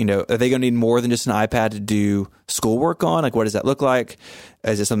hey, are they going to need more than just an iPad to do schoolwork on? What does that look like?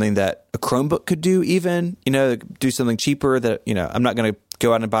 Is it something that a Chromebook could do even, do something cheaper that, I'm not going to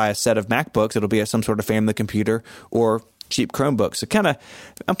go out and buy a set of MacBooks. It'll be some sort of family computer or cheap Chromebooks. So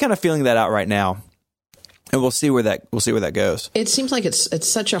I'm kind of feeling that out right now. And we'll see where that goes. It seems like it's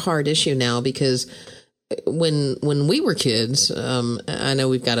such a hard issue now because when we were kids, I know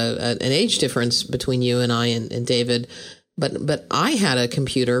we've got an age difference between you and I and David, but I had a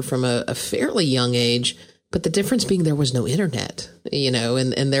computer from a fairly young age. But the difference being there was no internet,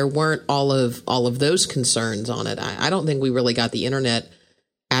 and there weren't all of those concerns on it. I don't think we really got the internet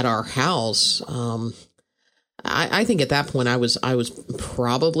at our house. I think at that point I was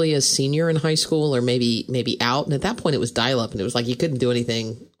probably a senior in high school or maybe out. And at that point it was dial up, and it was you couldn't do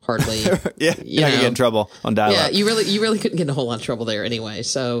anything hardly. Yeah, you're not gonna get in trouble on dial up. Yeah, you really couldn't get in a whole lot of trouble there anyway.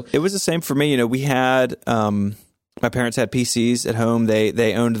 So it was the same for me. We had my parents had PCs at home.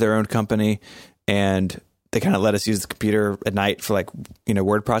 They owned their own company, and they kind of let us use the computer at night for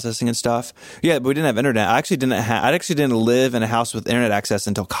word processing and stuff. Yeah, but we didn't have internet. I actually didn't live in a house with internet access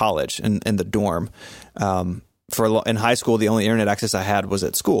until college in the dorm. In high school, the only internet access I had was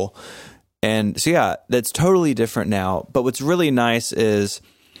at school. And so, yeah, that's totally different now. But what's really nice is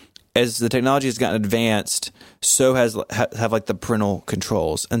as the technology has gotten advanced, so have the parental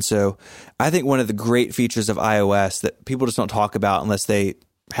controls. And so I think one of the great features of iOS that people just don't talk about unless they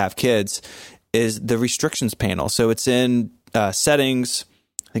have kids is the restrictions panel. So it's in settings.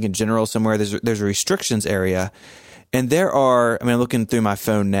 I think in general somewhere there's a restrictions area, and there are. I mean, I'm looking through my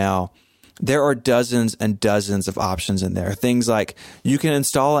phone now. There are dozens and dozens of options in there. Things like you can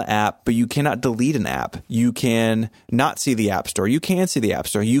install an app, but you cannot delete an app. You can not see the App Store. You can see the App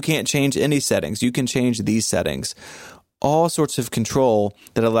Store. You can't change any settings. You can change these settings. All sorts of control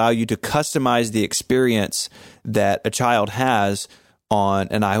that allow you to customize the experience that a child has on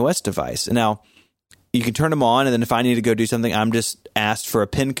an iOS device. Now, you can turn them on, and then if I need to go do something, I'm just asked for a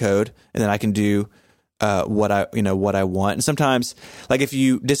PIN code, and then I can do what I want. And sometimes, like if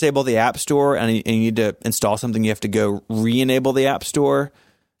you disable the App Store and you need to install something, you have to go re-enable the App Store,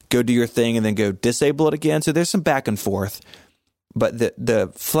 go do your thing, and then go disable it again. So there's some back and forth, but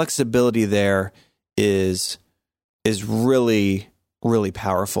the flexibility there is really, really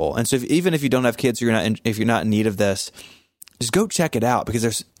powerful. And so even if you don't have kids, or if you're not in need of this, just go check it out,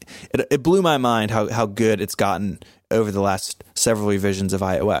 because it blew my mind how good it's gotten over the last several revisions of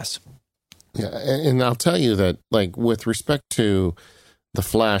iOS. Yeah, and I'll tell you that, like, with respect to the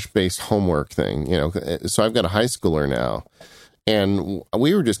Flash-based homework thing, so I've got a high schooler now, and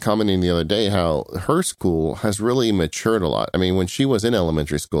we were just commenting the other day how her school has really matured a lot. I mean, when she was in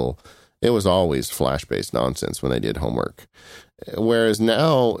elementary school, it was always Flash-based nonsense when they did homework. Whereas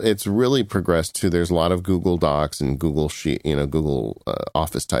now it's really progressed to, there's a lot of Google Docs and Google Sheet, Google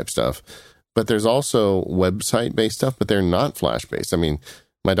Office type stuff, but there's also website-based stuff, but they're not Flash-based. I mean,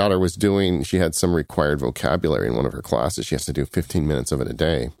 my daughter she had some required vocabulary in one of her classes. She has to do 15 minutes of it a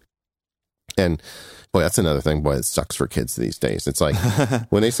day. And boy, that's another thing. Boy, it sucks for kids these days. It's like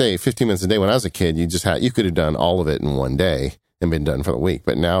when they say 15 minutes a day, when I was a kid, you could have done all of it in one day and been done for the week.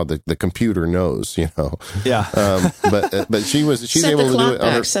 But now the computer knows, Yeah. But she's able to do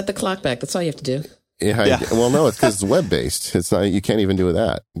it. Set the clock back. That's all you have to do. Yeah. Well, no, it's because it's web-based. It's not, you can't even do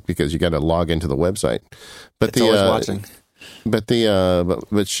that because you got to log into the website. But it's always watching. But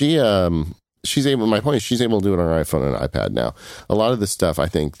she's able. My point is, she's able to do it on her iPhone and iPad now. A lot of the stuff, I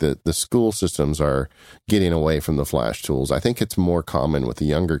think that the school systems are getting away from the Flash tools. I think it's more common with the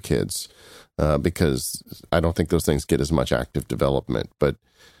younger kids because I don't think those things get as much active development. But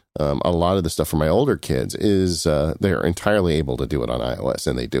a lot of the stuff for my older kids is they're entirely able to do it on iOS,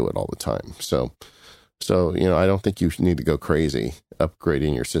 and they do it all the time. So I don't think you need to go crazy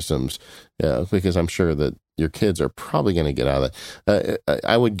upgrading your systems because I'm sure that your kids are probably going to get out of that.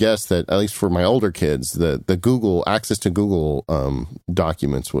 I would guess that, at least for my older kids, the Google access to Google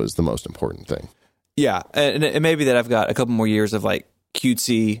documents was the most important thing. Yeah, and it may be that I've got a couple more years of like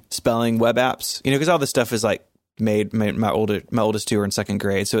cutesy spelling web apps, because all this stuff is like made my oldest two are in second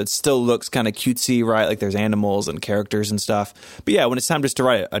grade, so it still looks kind of cutesy, right? Like there's animals and characters and stuff. But yeah, when it's time just to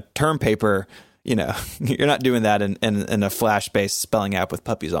write a term paper, you're not doing that in a Flash-based spelling app with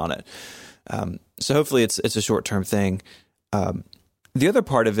puppies on it. So hopefully it's a short-term thing. The other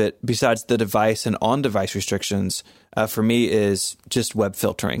part of it, besides the device and on-device restrictions, for me is just web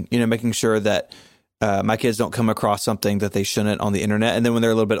filtering. Making sure that my kids don't come across something that they shouldn't on the internet. And then when they're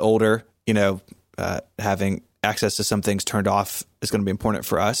a little bit older, having access to some things turned off is going to be important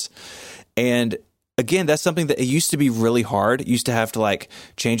for us. And again, that's something that it used to be really hard. You used to have to like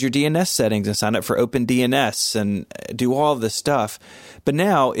change your DNS settings and sign up for OpenDNS and do all of this stuff. But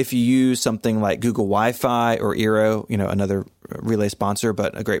now if you use something like Google Wi-Fi or Eero, another Relay sponsor,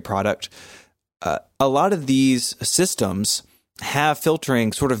 but a great product, a lot of these systems have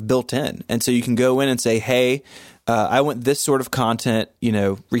filtering sort of built in. And so you can go in and say, hey, I want this sort of content,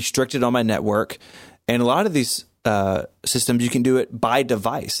 restricted on my network. And a lot of these systems, you can do it by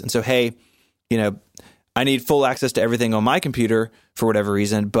device. And so, hey, I need full access to everything on my computer for whatever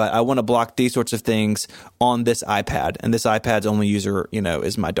reason, but I want to block these sorts of things on this iPad. And this iPad's only user,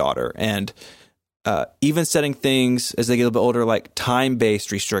 is my daughter. And even setting things as they get a little bit older, like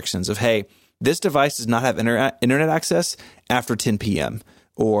time-based restrictions of, hey, this device does not have internet access after 10 p.m.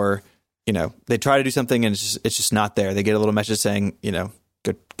 Or, they try to do something and it's just not there. They get a little message saying,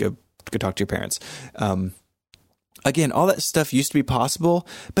 go talk to your parents. Again, all that stuff used to be possible,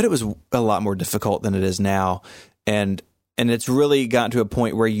 but it was a lot more difficult than it is now. And it's really gotten to a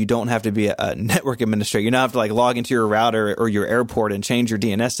point where you don't have to be a network administrator. You don't have to like log into your router or your airport and change your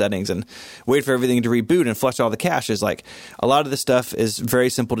DNS settings and wait for everything to reboot and flush all the caches. Like a lot of this stuff is very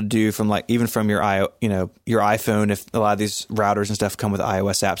simple to do from like even from your iPhone. If a lot of these routers and stuff come with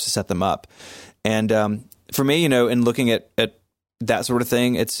iOS apps to set them up. And for me, in looking at that sort of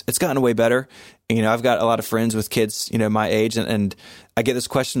thing, it's gotten way better. I've got a lot of friends with kids, my age, and I get this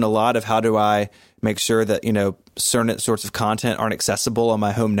question a lot of how do I make sure that, certain sorts of content aren't accessible on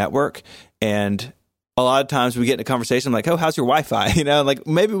my home network. And a lot of times we get in a conversation like, oh, how's your Wi-Fi? Like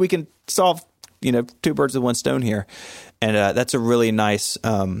maybe we can solve two birds with one stone here. And that's a really nice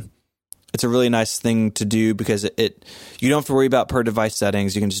it's a really nice thing to do because you don't have to worry about per device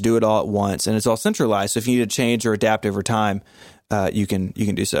settings. You can just do it all at once, and it's all centralized. So if you need to change or adapt over time, you can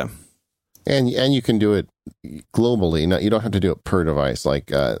do so. And you can do it globally. No, you don't have to do it per device like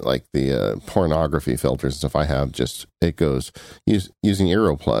the pornography filters and stuff I have. Just it goes using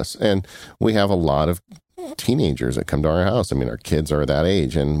Eero Plus, and we have a lot of teenagers that come to our house. I mean, our kids are that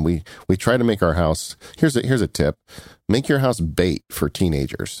age, and we try to make our house. Here's a tip: make your house bait for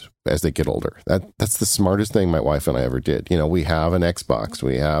teenagers as they get older. That's the smartest thing my wife and I ever did. We have an Xbox,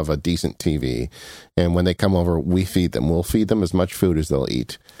 we have a decent TV, and when they come over, we feed them. We'll feed them as much food as they'll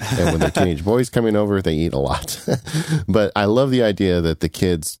eat. And when they're teenage boys coming over, they eat a lot. But I love the idea that the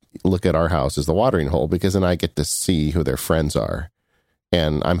kids look at our house as the watering hole, because then I get to see who their friends are.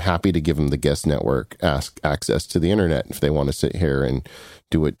 And I'm happy to give them the guest network access to the internet if they want to sit here and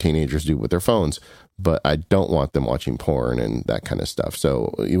do what teenagers do with their phones. But I don't want them watching porn and that kind of stuff.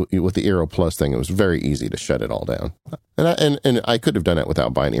 So with the Eero Plus thing, it was very easy to shut it all down. And I could have done it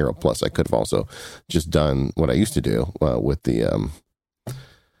without buying Eero Plus. I could have also just done what I used to do with the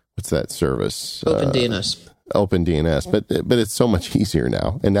what's that service? OpenDNS, but it's so much easier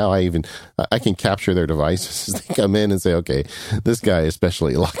now. And now I can capture their devices as they come in and say, okay, this guy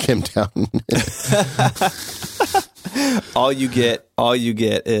especially, lock him down. all you get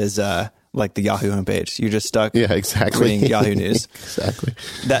is like the Yahoo homepage. You're just stuck. Yeah, exactly. Reading Yahoo News. Exactly.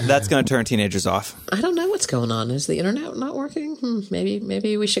 That's going to turn teenagers off. I don't know what's going on. Is the internet not working?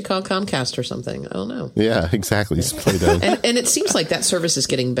 Maybe we should call Comcast or something. I don't know. Yeah, exactly. Just play down. And it seems like that service is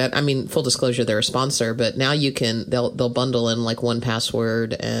getting better. I mean, full disclosure, they're a sponsor, but now they'll bundle in like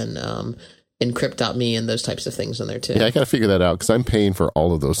 1Password and Encrypt.me and those types of things in there too. Yeah, I got to figure that out because I'm paying for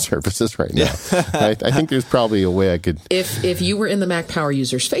all of those services right now. I think there's probably a way I could. If you were in the Mac Power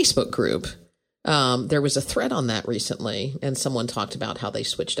Users Facebook group, there was a thread on that recently, and someone talked about how they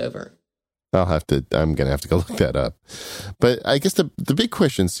switched over. I'm going to have to go look that up. But I guess the big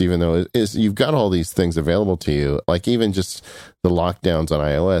question, Stephen, though, is you've got all these things available to you, like even just the lockdowns on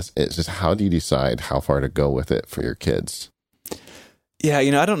iOS. It's just how do you decide how far to go with it for your kids? Yeah,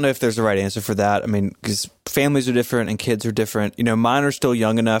 I don't know if there's a right answer for that. I mean, because families are different and kids are different. Mine are still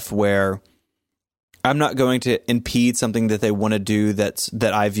young enough where I'm not going to impede something that they want to do that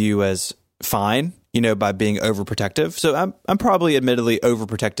I view as fine, by being overprotective. So I'm probably admittedly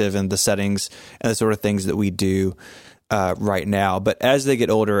overprotective in the settings and the sort of things that we do right now. But as they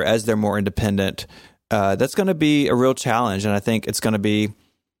get older, as they're more independent, that's going to be a real challenge. And I think it's going to be,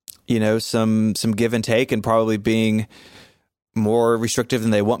 some give and take, and probably being more restrictive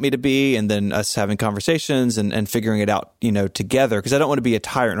than they want me to be, and then us having conversations and figuring it out, together. Because I don't want to be a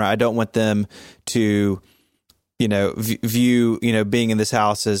tyrant, right? I don't want them to, view, being in this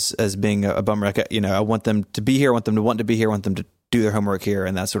house as being a bummer. Like, I want them to be here, I want them to want to be here, I want them to do their homework here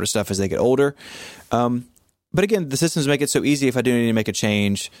and that sort of stuff as they get older. But again, the systems make it so easy. If I do need to make a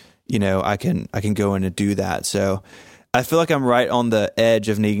change, I can go in and do that. So I feel like I'm right on the edge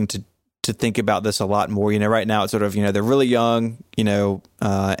of needing to think about this a lot more. Right now it's sort of, they're really young,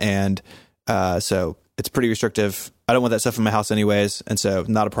 and so it's pretty restrictive. I don't want that stuff in my house anyways, and so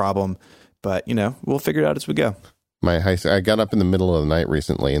not a problem. But, we'll figure it out as we go. I got up in the middle of the night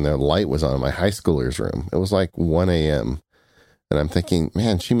recently, and the light was on in my high schooler's room. It was like 1 a.m., and I'm thinking,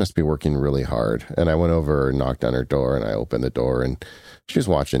 man, she must be working really hard. And I went over and knocked on her door, and I opened the door, and she was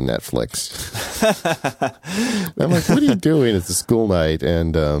watching Netflix. I'm like, what are you doing? It's a school night,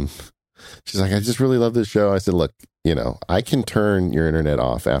 and she's like, I just really love this show. I said, look, I can turn your internet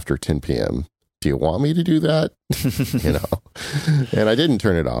off after 10 p.m. Do you want me to do that? And I didn't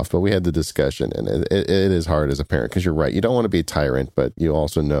turn it off, but we had the discussion, and it is hard as a parent, because you're right. You don't want to be a tyrant, but you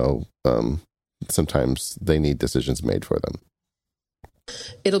also know sometimes they need decisions made for them.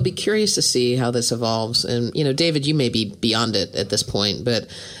 It'll be curious to see how this evolves. And, David, you may be beyond it at this point, but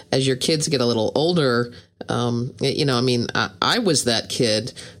as your kids get a little older, I was that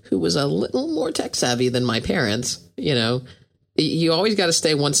kid who was a little more tech savvy than my parents. You always got to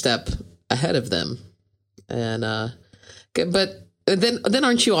stay one step ahead of them. And, but then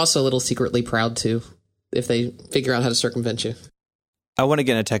aren't you also a little secretly proud too, if they figure out how to circumvent you? I want to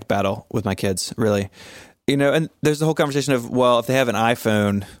get in a tech battle with my kids, really. And there's the whole conversation of, well, if they have an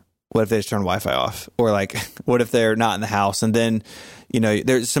iPhone, what if they just turn Wi-Fi off? Or like, what if they're not in the house? And then,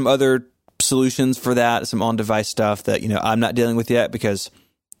 there's some other solutions for that, some on-device stuff that, I'm not dealing with yet because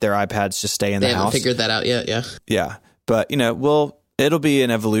their iPads just stay in the house. They haven't figured that out yet, yeah. Yeah. But, it'll be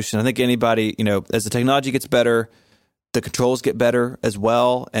an evolution. I think anybody, as the technology gets better, the controls get better as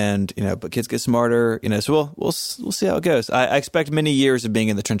well. And, but kids get smarter, so we'll see how it goes. I expect many years of being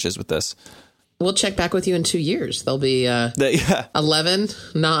in the trenches with this. We'll check back with you in 2 years. There'll be 11,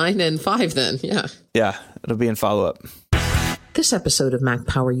 9, and 5 then. Yeah. Yeah, it'll be in follow-up. This episode of Mac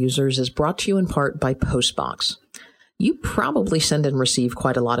Power Users is brought to you in part by Postbox. You probably send and receive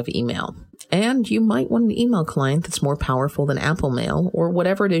quite a lot of email, and you might want an email client that's more powerful than Apple Mail or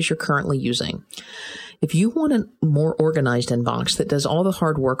whatever it is you're currently using. If you want a more organized inbox that does all the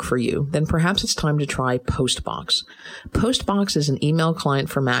hard work for you, then perhaps it's time to try Postbox. Postbox is an email client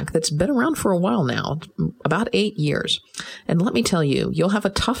for Mac that's been around for a while now, about 8 years. And let me tell you, you'll have a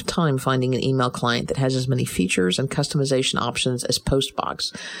tough time finding an email client that has as many features and customization options as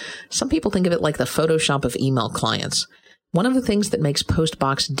Postbox. Some people think of it like the Photoshop of email clients. One of the things that makes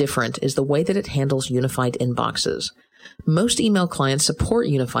Postbox different is the way that it handles unified inboxes. Most email clients support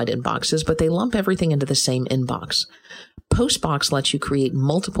unified inboxes, but they lump everything into the same inbox. Postbox lets you create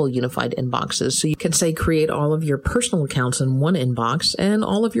multiple unified inboxes, so you can say create all of your personal accounts in one inbox and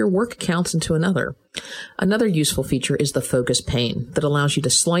all of your work accounts into another. Another useful feature is the focus pane that allows you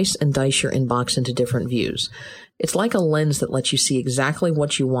to slice and dice your inbox into different views. It's like a lens that lets you see exactly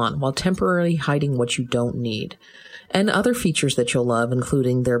what you want while temporarily hiding what you don't need. And other features that you'll love,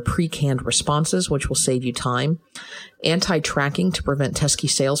 including their pre-canned responses, which will save you time, anti-tracking to prevent pesky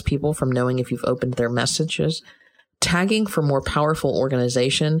salespeople from knowing if you've opened their messages, tagging for more powerful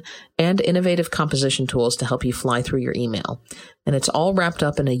organization, and innovative composition tools to help you fly through your email. And it's all wrapped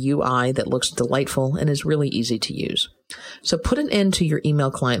up in a UI that looks delightful and is really easy to use. So put an end to your email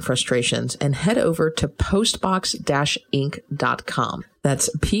client frustrations and head over to postbox-inc.com. That's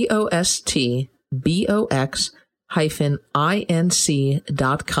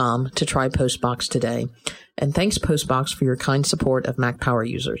postbox-inc.com to try Postbox today. And thanks, Postbox, for your kind support of Mac Power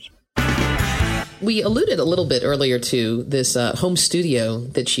Users. We alluded a little bit earlier to this home studio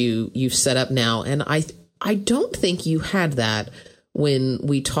that you've set up now, and I don't think you had that when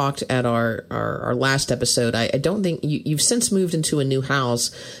we talked at our last episode. I don't think you've since moved into a new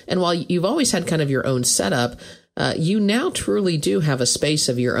house, and while you've always had kind of your own setup, you now truly do have a space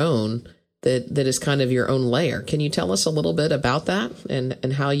of your own that is kind of your own layer. Can you tell us a little bit about that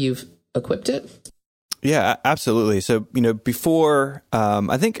and how you've equipped it? Yeah, absolutely. So, before,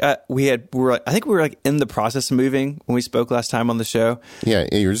 I think we were like in the process of moving when we spoke last time on the show. Yeah,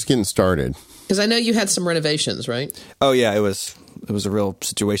 you're just getting started. Because I know you had some renovations, right? Oh yeah, it was a real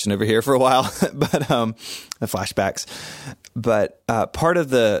situation over here for a while, but the flashbacks. But part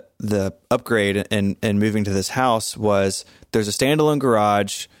of the upgrade and moving to this house was there's a standalone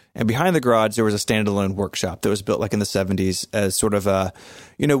garage. And behind the garage, there was a standalone workshop that was built like in the 70s as sort of a,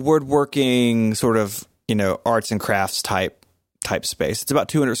 woodworking, sort of, arts and crafts type space. It's about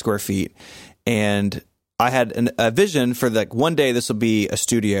 200 square feet. And I had a vision for like one day this will be a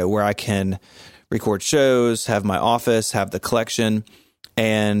studio where I can record shows, have my office, have the collection.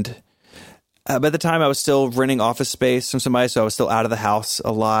 And by the time I was still renting office space from somebody, so I was still out of the house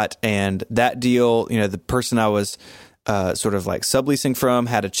a lot. And that deal, the person I was sort of like subleasing from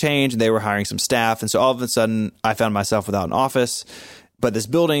had a change, and they were hiring some staff. And so all of a sudden I found myself without an office, but this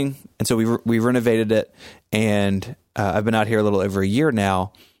building. And so we renovated it, and I've been out here a little over a year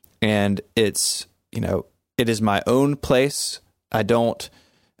now, and it's, it is my own place. I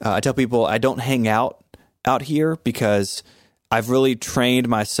tell people I don't hang out here because I've really trained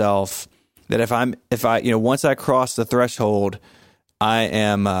myself that if I once I cross the threshold,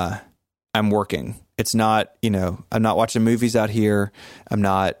 I'm working. It's not, I'm not watching movies out here. I'm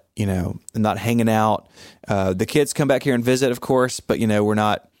not hanging out. The kids come back here and visit, of course, but, we're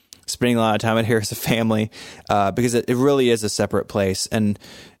not spending a lot of time out here as a family because it really is a separate place. And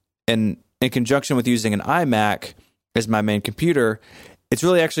in conjunction with using an iMac as my main computer, it's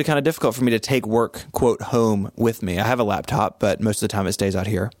really actually kind of difficult for me to take work, quote, home with me. I have a laptop, but most of the time it stays out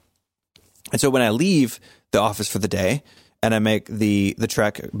here. And so when I leave the office for the day and I make the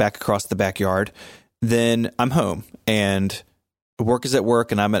trek back across the backyard, then I'm home, and work is at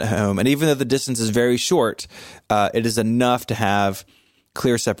work and I'm at home. And even though the distance is very short, it is enough to have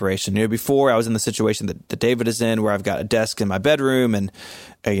clear separation. Before I was in the situation that David is in, where I've got a desk in my bedroom and,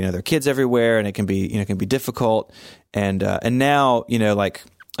 there are kids everywhere, and it can be difficult. And now, like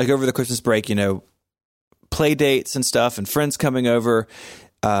over the Christmas break, play dates and stuff and friends coming over.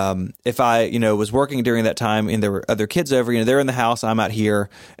 If I, was working during that time and there were other kids over, they're in the house, I'm out here.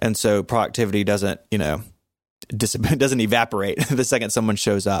 And so productivity doesn't evaporate the second someone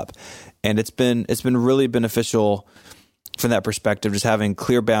shows up. And it's been really beneficial from that perspective, just having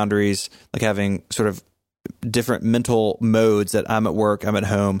clear boundaries, like having sort of different mental modes that I'm at work, I'm at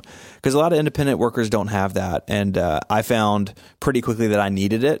home, because a lot of independent workers don't have that. And, I found pretty quickly that I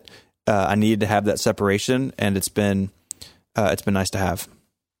needed it. I needed to have that separation, and it's been nice to have.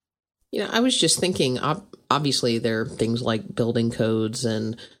 I was just thinking, obviously there are things like building codes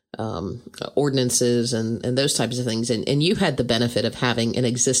and ordinances and those types of things. And you had the benefit of having an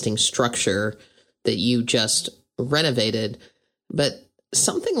existing structure that you just renovated. But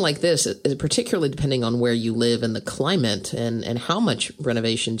something like this, particularly depending on where you live and the climate and how much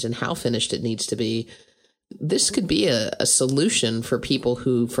renovations and how finished it needs to be, this could be a solution for people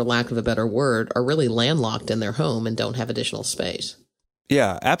who, for lack of a better word, are really landlocked in their home and don't have additional space.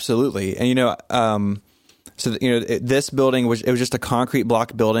 Yeah, absolutely. And, this building it was just a concrete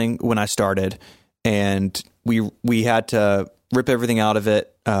block building when I started, and we had to rip everything out of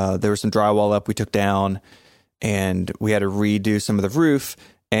it. There was some drywall up we took down, and we had to redo some of the roof.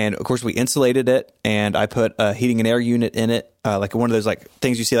 And of course we insulated it, and I put a heating and air unit in it, like one of those like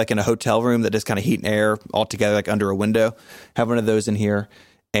things you see like in a hotel room that just kind of heat and air all together, like under a window. Have one of those in here.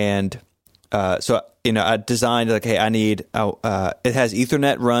 And so I designed like, hey, I need it has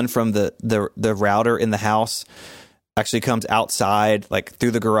Ethernet run from the router in the house, actually comes outside like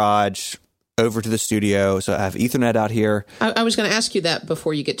through the garage over to the studio. So I have Ethernet out here. I was going to ask you that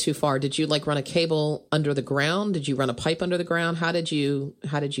before you get too far. Did you like run a cable under the ground? Did you run a pipe under the ground? How did you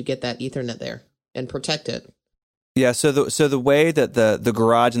get that Ethernet there and protect it? Yeah. So the way that the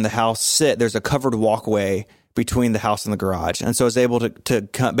garage and the house sit, there's a covered walkway between the house and the garage. And so I was able to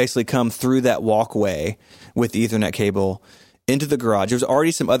basically come through that walkway with the Ethernet cable into the garage. There was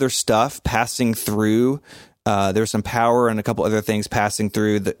already some other stuff passing through. There was some power and a couple other things passing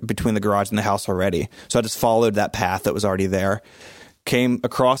through between the garage and the house already. So I just followed that path that was already there, came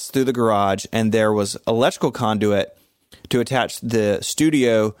across through the garage, and there was electrical conduit to attach the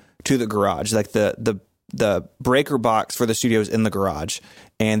studio to the garage. Like the breaker box for the studio is in the garage.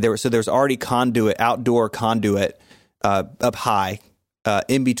 And there's already outdoor conduit up high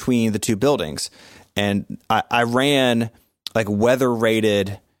in between the two buildings. And I ran like weather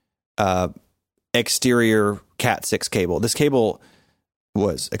rated exterior Cat 6 cable. This cable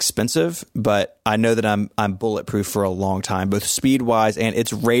was expensive, but I know that I'm bulletproof for a long time, both speed wise, and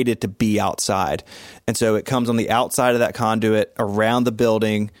it's rated to be outside. And so it comes on the outside of that conduit around the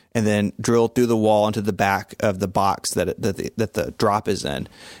building and then drilled through the wall into the back of the box that the drop is in.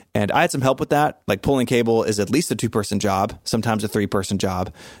 And I had some help with that. Like pulling cable is at least a 2-person job, sometimes a 3-person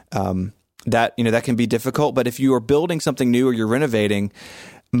job. That can be difficult, but if you are building something new or you're renovating,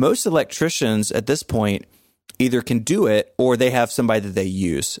 most electricians at this point either can do it or they have somebody that they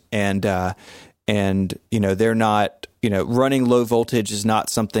use. And they're not, running low voltage is not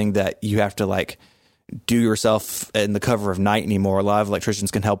something that you have to like do yourself in the cover of night anymore. A lot of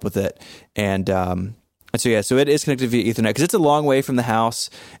electricians can help with it. So it is connected via Ethernet because it's a long way from the house,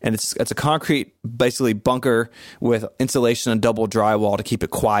 and it's a concrete basically bunker with insulation and double drywall to keep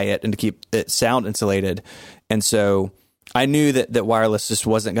it quiet and to keep it sound insulated. And so I knew that wireless just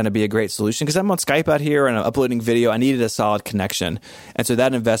wasn't going to be a great solution because I'm on Skype out here and I'm uploading video. I needed a solid connection. And so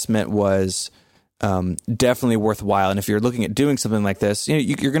that investment was definitely worthwhile. And if you're looking at doing something like this,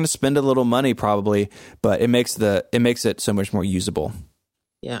 you're going to spend a little money probably, but it makes it so much more usable.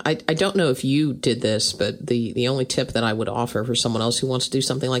 Yeah, I don't know if you did this, but the only tip that I would offer for someone else who wants to do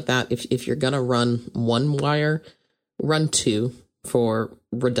something like that, if you're going to run one wire, run 2 for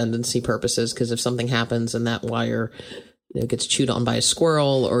redundancy purposes, because if something happens and that wire gets chewed on by a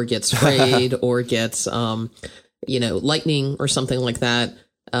squirrel or gets frayed or gets, lightning or something like that,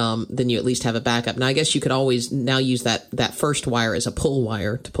 then you at least have a backup. Now, I guess you could always now use that first wire as a pull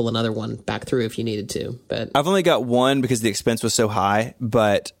wire to pull another one back through if you needed to. But I've only got one because the expense was so high.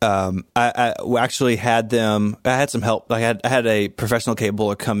 But I actually had them. I had some help. I had a professional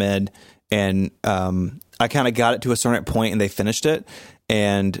cabler come in, and I kind of got it to a certain point, and they finished it.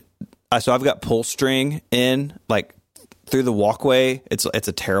 And so I've got pull string in like through the walkway. It's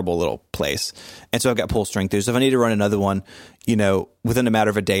a terrible little place. And so I've got pull string through. So if I need to run another one, within a matter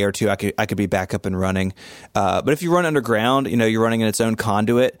of a day or two, I could be back up and running. But if you run underground, you're running in its own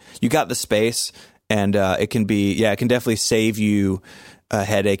conduit, you got the space, and it can definitely save you a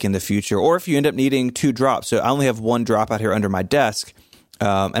headache in the future. Or if you end up needing 2 drops. So I only have 1 drop out here under my desk.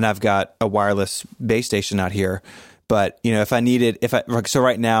 And I've got a wireless base station out here. But, so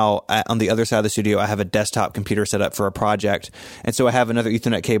right now on the other side of the studio, I have a desktop computer set up for a project. And so I have another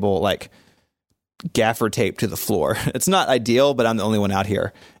Ethernet cable, like gaffer taped to the floor. It's not ideal, but I'm the only one out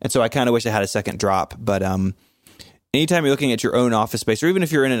here. And so I kind of wish I had a second drop. But anytime you're looking at your own office space, or even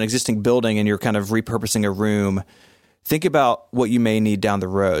if you're in an existing building and you're kind of repurposing a room, think about what you may need down the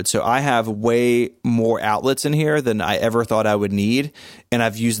road. So I have way more outlets in here than I ever thought I would need. And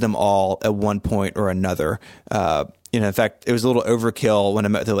I've used them all at one point or another. In fact, it was a little overkill when I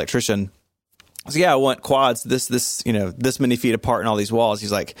met the electrician. I was like, I want quads this many feet apart and all these walls.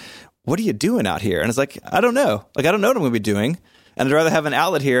 He's like, what are you doing out here? And it's like, I don't know. Like, I don't know what I'm going to be doing. And I'd rather have an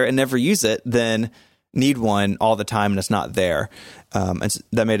outlet here and never use it than need one all the time and it's not there. And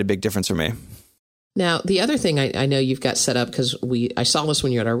that made a big difference for me. Now, the other thing I know you've got set up, because I saw this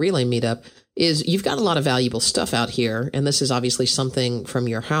when you were at our Relay meetup, is you've got a lot of valuable stuff out here. And this is obviously something from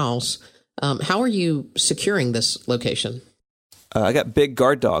your house. How are you securing this location? I got big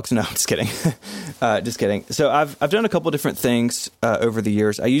guard dogs. No, I'm just kidding. Just kidding. So I've done a couple different things over the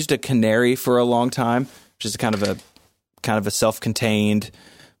years. I used a Canary for a long time, which is kind of a self-contained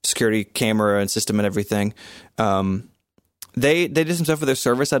security camera and system and everything. They did some stuff with their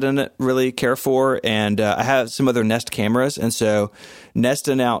service I didn't really care for, and I have some other Nest cameras, and so Nest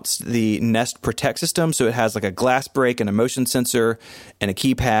announced the Nest Protect system, so it has like a glass break and a motion sensor and a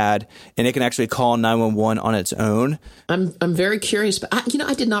keypad, and it can actually call 911 on its own. I'm very curious, but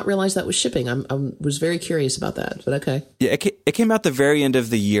I did not realize that was shipping. I was very curious about that, but okay. Yeah, it came out the very end of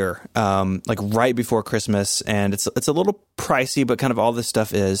the year, like right before Christmas, and it's a little pricey, but kind of all this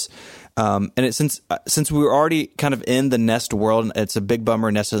stuff is. And since we were already kind of in the Nest world, it's a big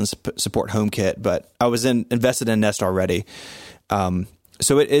bummer Nest doesn't support HomeKit, but I was invested in Nest already.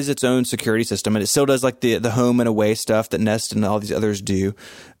 So it is its own security system, and it still does like the home and away stuff that Nest and all these others do.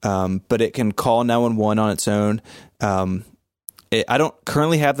 But it can call 911 on its own. I don't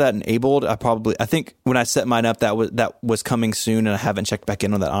currently have that enabled. I think when I set mine up, that was coming soon, and I haven't checked back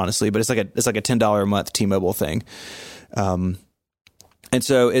in on that honestly. But it's like a $10 a month T-Mobile thing. And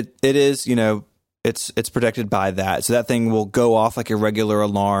so it is, it's protected by that. So that thing will go off like a regular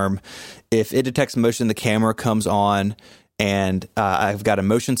alarm. If it detects motion, the camera comes on, and I've got a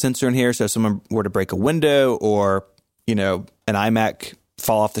motion sensor in here. So if someone were to break a window or, an iMac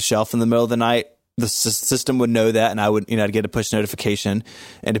fall off the shelf in the middle of the night, the system would know that, and I would, I'd get a push notification,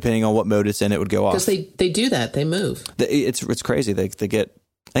 and depending on what mode it's in, it would go off. Because they do that. They move. It's crazy. I think they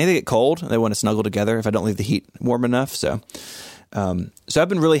get cold and they want to snuggle together if I don't leave the heat warm enough. So I've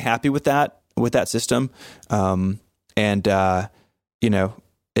been really happy with that system. It's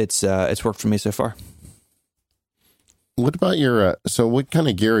worked for me so far. What about your, so what kind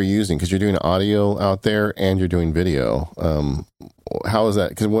of gear are you using? Because you're doing audio out there and you're doing video. How is that?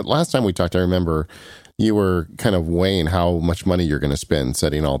 Because last time we talked, I remember you were kind of weighing how much money you're going to spend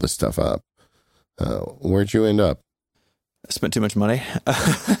setting all this stuff up. Where'd you end up? I spent too much money.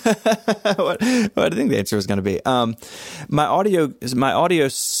 What do you think the answer is going to be? My audio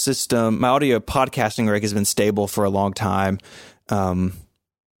system, my audio podcasting rig has been stable for a long time.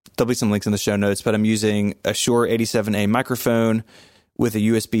 There'll be some links in the show notes, but I'm using a Shure 87A microphone with a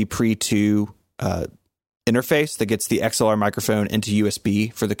USB Pre 2 interface that gets the XLR microphone into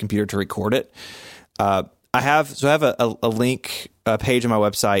USB for the computer to record it. I have a link page on my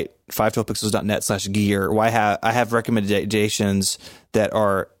website, 512pixels.net/gear, where I have recommendations that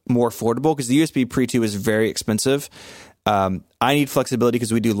are more affordable because the USB Pre 2 is very expensive. I need flexibility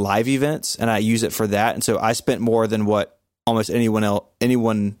because we do live events and I use it for that. And so I spent more than what almost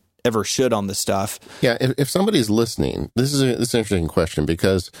anyone ever should on this stuff. Yeah. If somebody's listening, this is an interesting question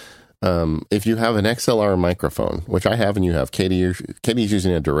because if you have an XLR microphone, which I have and you have, Katie's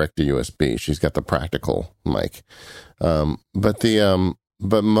using a direct to USB. She's got the practical mic.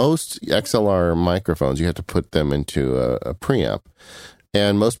 But most XLR microphones, you have to put them into a preamp.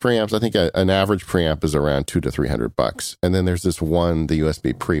 And most preamps, I think an average preamp is around $200 to $300. And then there's this one, the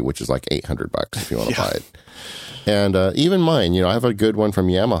USB Pre, which is like $800 if you want to buy it. And even mine, I have a good one from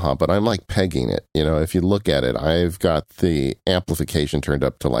Yamaha, but I'm like pegging it. If you look at it, I've got the amplification turned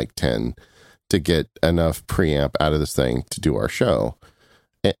up to like 10 to get enough preamp out of this thing to do our show.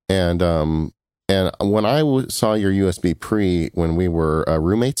 And when I saw your USB Pre when we were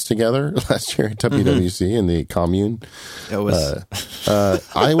roommates together last year at WWC in the commune, it was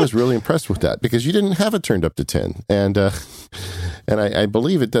I was really impressed with that because you didn't have it turned up to 10, and I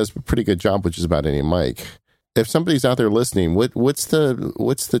believe it does a pretty good job with just about any mic. If somebody's out there listening, what's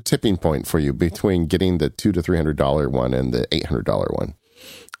the tipping point for you between getting the $200 to $300 one and the $800 one?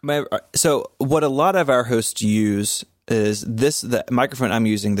 So what a lot of our hosts use is the microphone I'm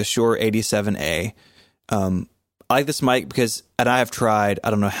using, the Shure 87A. I like this mic because, and I have tried, I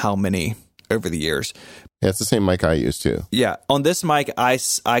don't know how many over the years. Yeah, it's the same mic I use too. Yeah. On this mic, I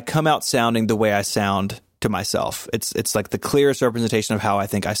come out sounding the way I sound to myself. It's like the clearest representation of how I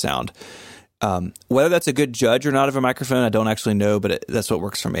think I sound. Whether that's a good judge or not of a microphone, I don't actually know, but that's what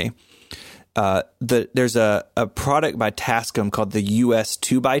works for me. There's a product by Tascam called the US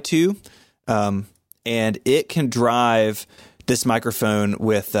 2x2, and it can drive this microphone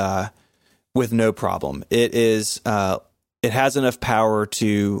with no problem. It has enough power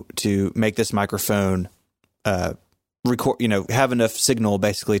to make this microphone record, have enough signal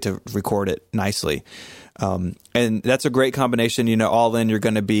basically to record it nicely. And that's a great combination. All in, you're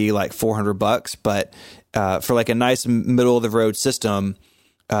going to be like $400, but for like a nice middle of the road system,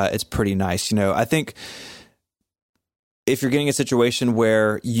 it's pretty nice. I think if you're getting a situation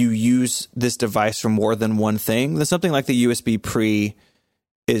where you use this device for more than one thing, then something like the USB Pre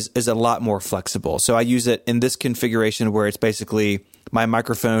is a lot more flexible. So I use it in this configuration where it's basically my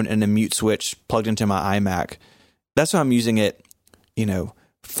microphone and a mute switch plugged into my iMac. That's why I'm using it,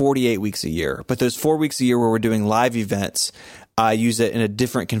 48 weeks a year. But those 4 weeks a year where we're doing live events, I use it in a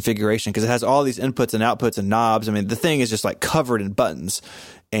different configuration because it has all these inputs and outputs and knobs. I mean, the thing is just like covered in buttons,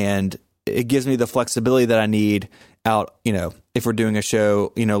 and it gives me the flexibility that I need out, if we're doing a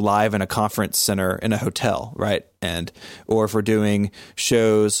show, live in a conference center in a hotel, right? Or if we're doing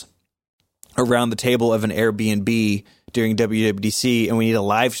shows around the table of an Airbnb during WWDC and we need to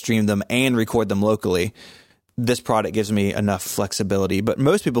live stream them and record them locally, this product gives me enough flexibility. But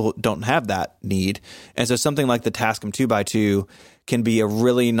most people don't have that need. And so something like the Tascam 2x2 can be a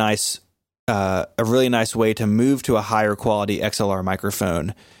really nice way to move to a higher quality XLR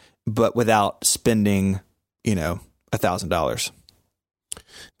microphone, but without spending, $1,000.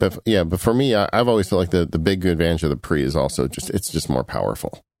 But for me, I've always felt like the big advantage of the Pre is also it's just more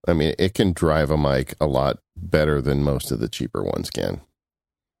powerful. I mean, it can drive a mic a lot better than most of the cheaper ones can.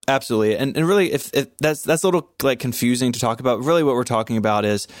 Absolutely. And really, if that's a little like confusing to talk about. Really what we're talking about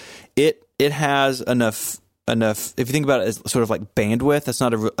is it has enough, if you think about it as sort of like bandwidth, that's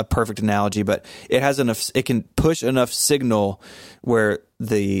not a perfect analogy, but it has enough, it can push enough signal where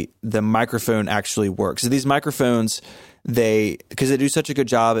the microphone actually works. So these microphones, because they do such a good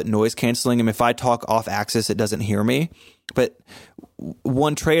job at noise canceling, and if I talk off axis, it doesn't hear me. But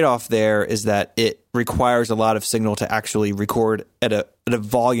one trade-off there is that it requires a lot of signal to actually record at a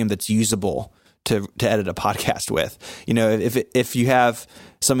volume that's usable to edit a podcast with. If you have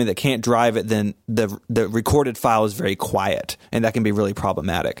something that can't drive it, then the recorded file is very quiet, and that can be really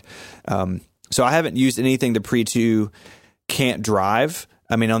problematic. So I haven't used anything the Pre 2 can't drive.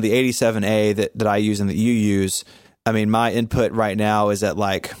 I mean, on the 87A that I use and that you use, I mean, my input right now is at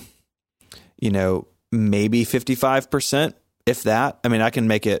like, maybe 55%, if that. I mean, I can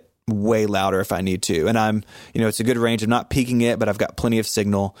make it way louder if I need to. And I'm, it's a good range. I'm not peaking it, but I've got plenty of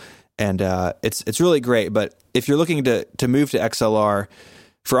signal, and it's really great. But if you're looking to move to XLR,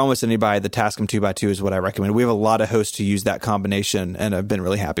 for almost anybody, the Tascam 2x2 is what I recommend. We have a lot of hosts who use that combination, and I've been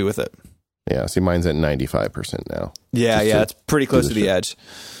really happy with it. Yeah, see, mine's at 95% now. Yeah, it's pretty close to the edge.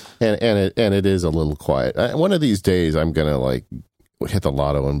 And it is a little quiet. One of these days, I'm gonna like hit the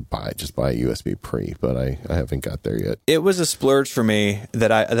lotto and buy a USB Pre, but I haven't got there yet. It was a splurge for me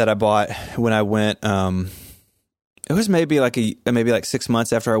that I bought when I went. It was maybe like 6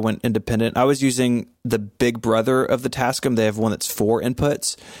 months after I went independent. I was using the big brother of the Tascam. They have one that's 4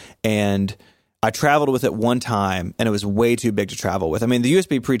 inputs, and I traveled with it one time, and it was way too big to travel with. I mean, the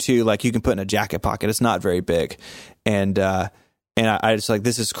USB Pre 2, like, you can put in a jacket pocket. It's not very big, and I just like,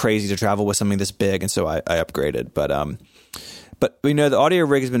 this is crazy to travel with something this big, and so I upgraded. But the audio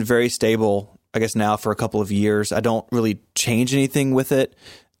rig has been very stable, I guess, now for a couple of years. I don't really change anything with it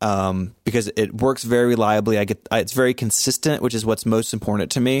because it works very reliably. It's very consistent, which is what's most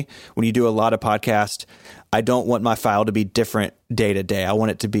important to me. When you do a lot of podcasts, I don't want my file to be different day to day. I want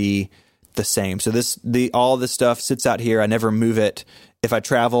it to be the same. So all this stuff sits out here. I never move it. If I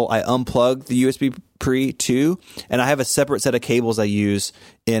travel, I unplug the USB Pre 2, and I have a separate set of cables I use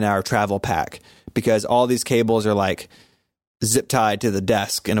in our travel pack because all these cables are like zip tied to the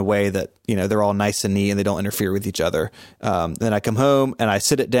desk in a way that, they're all nice and neat and they don't interfere with each other. Then I come home and I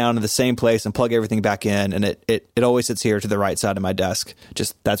sit it down in the same place and plug everything back in, and it always sits here to the right side of my desk.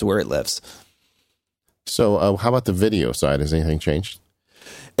 Just that's where it lives. So how about the video side? Has anything changed?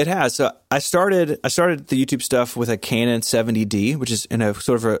 It has. So I started the YouTube stuff with a Canon 70D, which is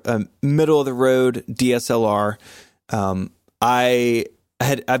sort of a middle of the road DSLR. I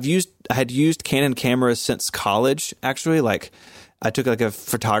had used Canon cameras since college. Actually, like I took like a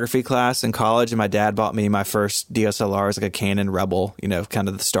photography class in college, and my dad bought me my first DSLR as like a Canon Rebel, kind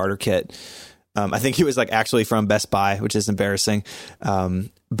of the starter kit. I think he was like actually from Best Buy, which is embarrassing.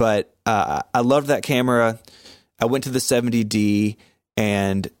 But I loved that camera. I went to the 70D.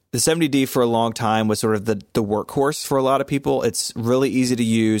 And the 70D for a long time was sort of the workhorse for a lot of people. It's really easy to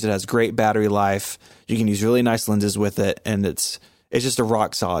use. It has great battery life. You can use really nice lenses with it, and it's just a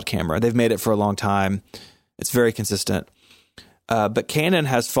rock solid camera. They've made it for a long time. It's very consistent. But Canon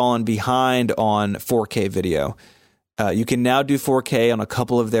has fallen behind on 4K video. You can now do 4K on a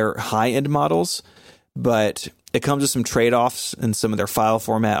couple of their high-end models, but it comes with some trade-offs in some of their file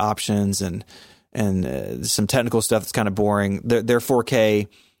format options, and some technical stuff that's kind of boring. Their 4K,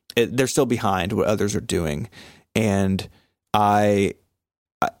 they're still behind what others are doing. And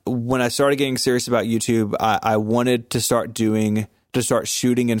when I started getting serious about YouTube, I wanted to start shooting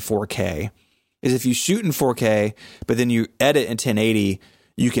in 4K. Is if you shoot in 4K, but then you edit in 1080,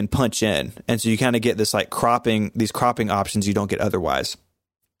 you can punch in. And so you kind of get this like these cropping options you don't get otherwise.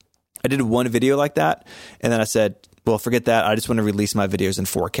 I did one video like that, and then I said, well, forget that. I just want to release my videos in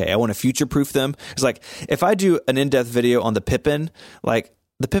 4K. I want to future-proof them. It's like, if I do an in-depth video on the Pippin, like,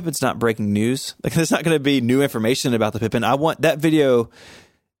 the Pippin's not breaking news. Like, there's not going to be new information about the Pippin. I want that video,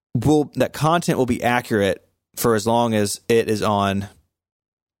 that content will be accurate for as long as it is on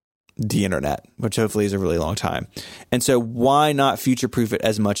the internet, which hopefully is a really long time. And so why not future-proof it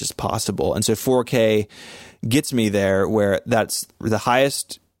as much as possible? And so 4K gets me there, where that's the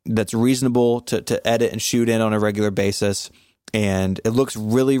highest that's reasonable to edit and shoot in on a regular basis. And it looks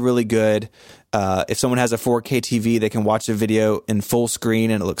really, really good. If someone has a 4K TV, they can watch a video in full screen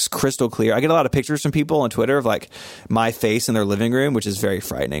and it looks crystal clear. I get a lot of pictures from people on Twitter of like my face in their living room, which is very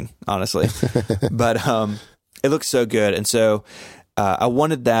frightening, honestly. But it looks so good. And so I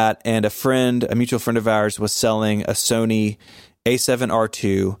wanted that. And a mutual friend of ours, was selling a Sony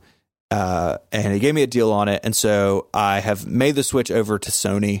A7R2. And he gave me a deal on it. And so I have made the switch over to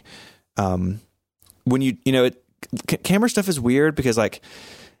Sony. When camera stuff is weird, because like,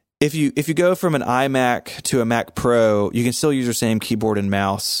 if you go from an iMac to a Mac Pro, you can still use your same keyboard and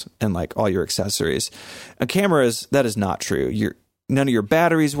mouse and like all your accessories. On cameras, that is not true. None of your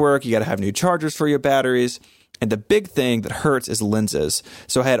batteries work. You got to have new chargers for your batteries. And the big thing that hurts is lenses.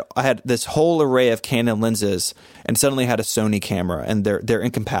 So I had this whole array of Canon lenses, and suddenly had a Sony camera, and they're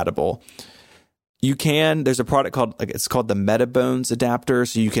incompatible. There's a product called the MetaBones adapter,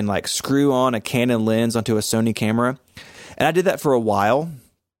 so you can like screw on a Canon lens onto a Sony camera. And I did that for a while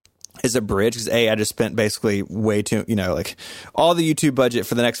as a bridge, because I just spent basically way too, like all the YouTube budget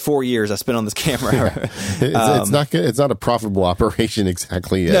for the next 4 years I spent on this camera. It's not good. It's not a profitable operation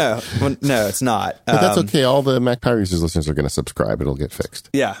exactly yet. No, it's not. But that's okay. All the Mac Power Users listeners are going to subscribe. It'll get fixed.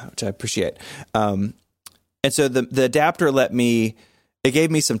 Yeah, which I appreciate. And so the adapter it gave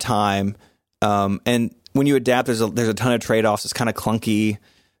me some time. And when you adapt, there's a ton of trade-offs. It's kind of clunky.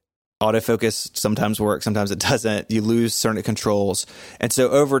 Autofocus sometimes works, sometimes it doesn't. You lose certain controls. And so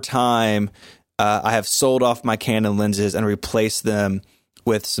over time, I have sold off my Canon lenses and replaced them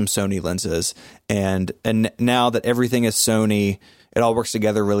with some Sony lenses. And now that everything is Sony, it all works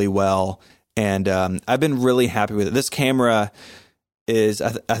together really well. And I've been really happy with it. This camera is, I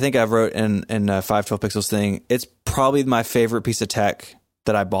think I wrote in 512 Pixels thing, it's probably my favorite piece of tech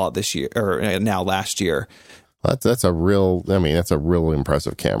that I bought this year, or now last year. That's a real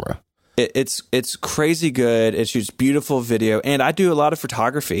impressive camera. It's crazy good. It shoots beautiful video, and I do a lot of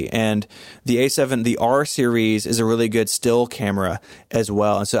photography. And the A7, the R series, is a really good still camera as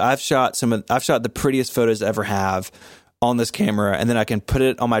well. And so I've shot the prettiest photos I ever have on this camera, and then I can put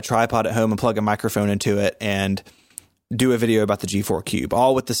it on my tripod at home and plug a microphone into it and do a video about the G4 Cube,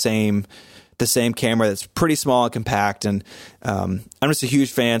 all with the same camera that's pretty small and compact. And I'm just a huge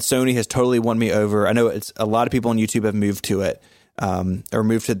fan. Sony has totally won me over. I know it's a lot of people on YouTube have moved to it, or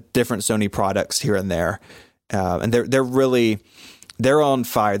moved to different Sony products here and there. And they're on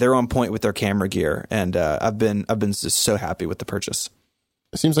fire. They're on point with their camera gear. And I've been just so happy with the purchase.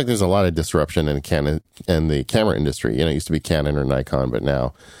 It seems like there's a lot of disruption in Canon and the camera industry. It used to be Canon or Nikon, but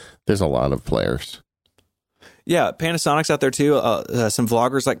now there's a lot of players. Yeah, Panasonic's out there too. Some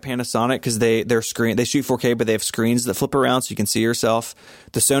vloggers like Panasonic, because they shoot 4K, but they have screens that flip around so you can see yourself.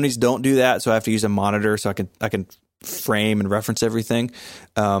 The Sonys don't do that, so I have to use a monitor so I can frame and reference everything.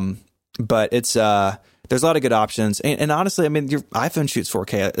 But it's there's a lot of good options, and honestly, I mean, your iPhone shoots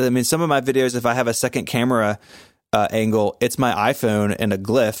 4K. I mean, some of my videos, if I have a second camera angle, it's my iPhone and a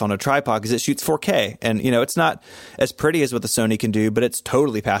Glyph on a tripod, because it shoots 4K. And, it's not as pretty as what the Sony can do, but it's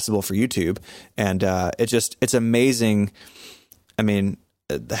totally passable for YouTube. And it's amazing, I mean,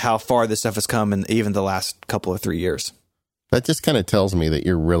 how far this stuff has come in even the last couple of 3 years. That just kind of tells me that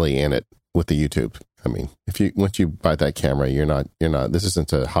you're really in it with the YouTube. I mean, once you buy that camera, you're not, this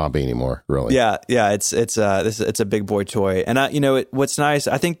isn't a hobby anymore, really. Yeah. It's a big boy toy. And what's nice,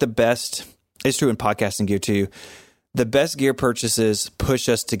 I think it's true in podcasting gear too. The best gear purchases push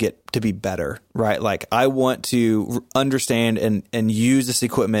us to be better, right? Like, I want to understand and use this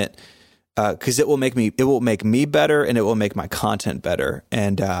equipment because it will make me better, and it will make my content better.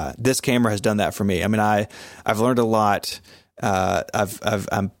 And this camera has done that for me. I mean, I've learned a lot.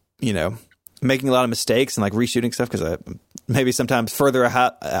 I'm making a lot of mistakes and like reshooting stuff because I maybe sometimes further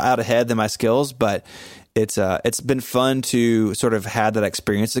out ahead than my skills, but it's been fun to sort of have that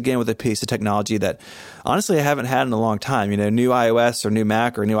experience again with a piece of technology that honestly I haven't had in a long time. New iOS or new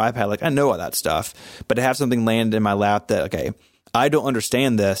Mac or new iPad, like I know all that stuff, but to have something land in my lap that, okay, I don't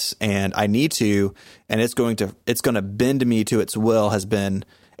understand this and I need to, and it's going to bend me to its will it's been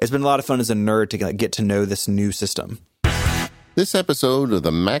a lot of fun as a nerd to get to know this new system. This episode of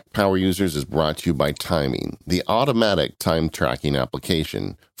the Mac Power Users is brought to you by Timing, the automatic time tracking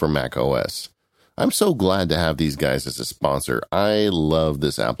application for Mac OS. I'm so glad to have these guys as a sponsor. I love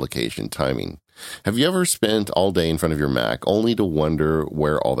this application, Timing. Have you ever spent all day in front of your Mac only to wonder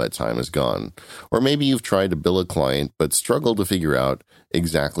where all that time has gone? Or maybe you've tried to bill a client but struggled to figure out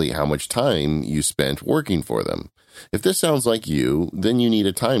exactly how much time you spent working for them. If this sounds like you, then you need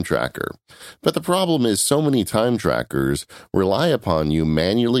a time tracker. But the problem is so many time trackers rely upon you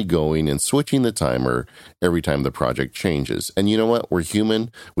manually going and switching the timer every time the project changes. And you know what? We're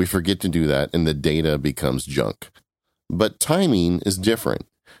human. We forget to do that, and the data becomes junk. But Timing is different.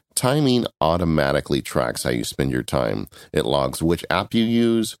 Timing automatically tracks how you spend your time. It logs which app you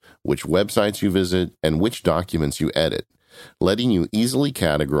use, which websites you visit, and which documents you edit, letting you easily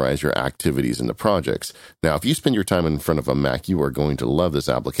categorize your activities into projects. Now, if you spend your time in front of a Mac, you are going to love this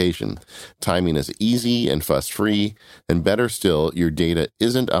application. Timing is easy and fuss-free, and better still, your data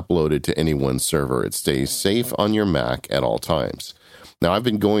isn't uploaded to anyone's server. It stays safe on your Mac at all times. Now, I've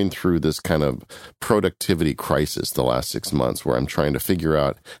been going through this kind of productivity crisis the last 6 months where I'm trying to figure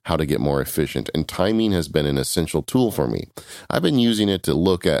out how to get more efficient, and Timing has been an essential tool for me. I've been using it to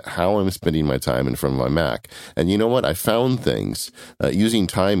look at how I'm spending my time in front of my Mac. And you know what? I found things using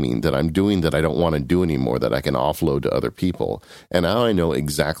Timing that I'm doing that I don't want to do anymore that I can offload to other people. And now I know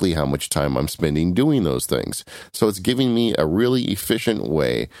exactly how much time I'm spending doing those things. So it's giving me a really efficient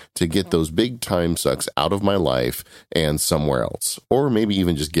way to get those big time sucks out of my life and somewhere else. Or maybe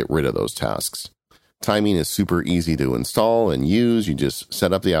even just get rid of those tasks. Timing is super easy to install and use. You just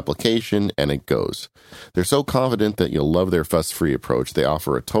set up the application and it goes. They're so confident that you'll love their fuss-free approach, they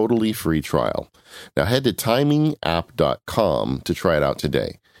offer a totally free trial. Now head to timingapp.com to try it out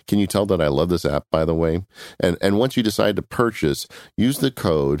today. Can you tell that I love this app, by the way? And once you decide to purchase, use the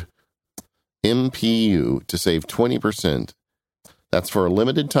code MPU to save 20%. That's for a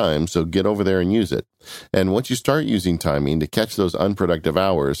limited time, so get over there and use it. And once you start using Timing to catch those unproductive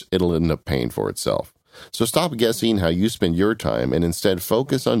hours, it'll end up paying for itself. So stop guessing how you spend your time and instead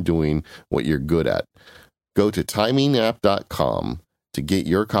focus on doing what you're good at. Go to timingapp.com to get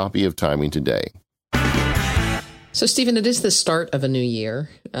your copy of Timing today. So, Stephen, it is the start of a new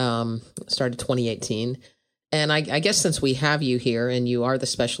year, start of 2018. And I guess since we have you here and you are the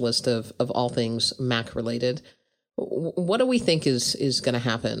specialist of all things Mac related, what do we think is going to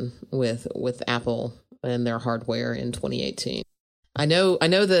happen with Apple and their hardware in 2018? I know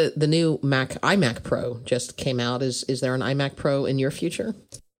the new iMac Pro just came out. Is there an iMac Pro in your future?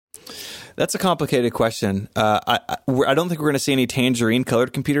 That's a complicated question. I don't think we're going to see any tangerine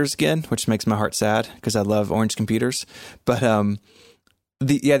colored computers again, which makes my heart sad because I love orange computers. But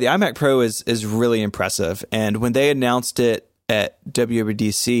the iMac Pro is really impressive. And when they announced it at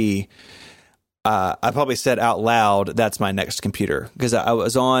WWDC, I probably said out loud, that's my next computer, because I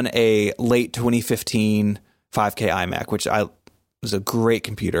was on a late 2015 5K iMac, which was a great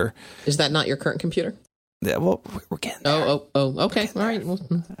computer. Is that not your current computer? Yeah, well, we're getting there. Oh, okay. All right. Well,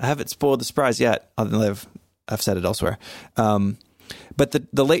 I haven't spoiled the surprise yet, other than I've said it elsewhere. But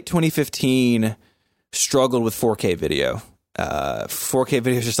the late 2015 struggled with 4K video. 4K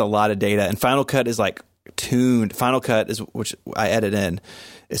video is just a lot of data, and Final Cut is like tuned. Final Cut which I edit in,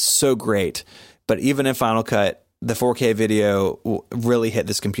 is so great. But even in Final Cut, the 4K video really hit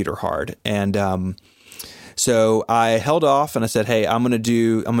this computer hard. And so I held off and I said, hey, I'm going to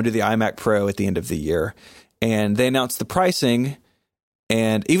do the iMac Pro at the end of the year. And they announced the pricing.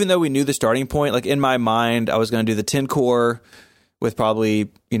 And even though we knew the starting point, like in my mind, I was going to do the 10 core with probably,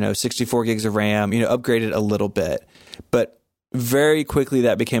 64 gigs of RAM, upgrade it a little bit. But very quickly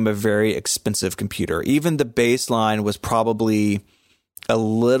that became a very expensive computer. Even the baseline was probably a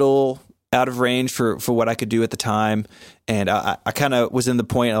little out of range for what I could do at the time. And I kind of was in the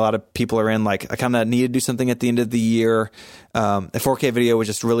point a lot of people are in, like, I kind of needed to do something at the end of the year. The 4K video was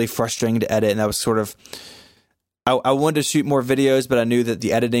just really frustrating to edit. And that was sort of, I wanted to shoot more videos, but I knew that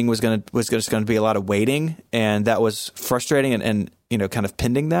the editing was just going to be a lot of waiting. And that was frustrating and kind of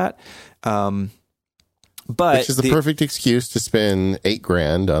pending that. But which is the perfect excuse to spend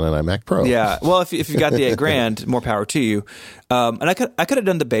 $8,000 on an iMac Pro. Yeah. Well, if you got the $8,000, more power to you. And I could have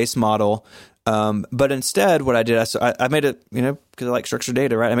done the base model. But instead what I did, I made it, because I like structured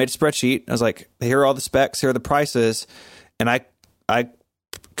data, right? I made a spreadsheet. I was like, here are all the specs, here are the prices. And I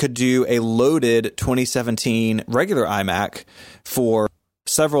could do a loaded 2017 regular iMac for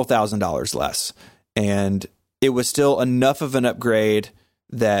several $1,000s less. And it was still enough of an upgrade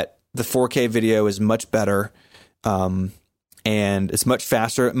that the 4K video is much better. And it's much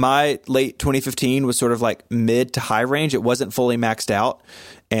faster. My late 2015 was sort of like mid to high range. It wasn't fully maxed out.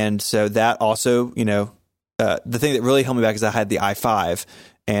 And so that also, the thing that really held me back is I had the i5,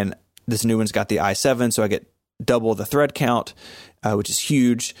 and this new one's got the i7. So I get double the thread count, which is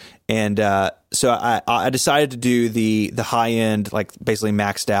huge. And so I decided to do the high end, like basically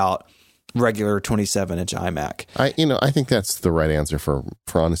maxed out regular 27-inch iMac. I think that's the right answer for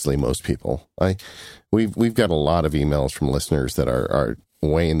honestly most people. We've got a lot of emails from listeners that are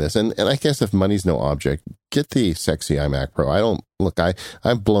weighing this, and I guess if money's no object, get the sexy iMac Pro.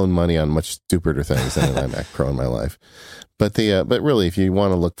 I've blown money on much stupider things than an iMac Pro in my life, but really, if you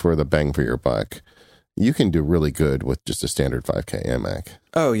want to look for the bang for your buck, you can do really good with just a standard 5K iMac.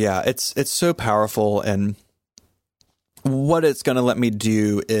 Oh yeah, it's so powerful, and what it's going to let me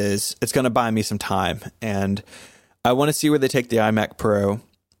do is it's going to buy me some time, and I want to see where they take the iMac Pro.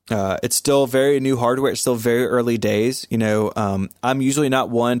 It's still very new hardware. It's still very early days. I'm usually not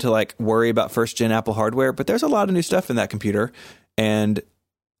one to like worry about first gen Apple hardware, but there's a lot of new stuff in that computer. And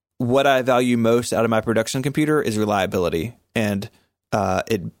what I value most out of my production computer is reliability and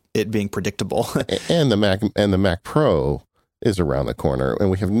it being predictable. and the Mac Pro is around the corner,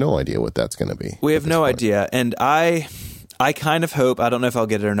 and we have no idea what that's going to be. We have no idea. And I kind of hope, I don't know if I'll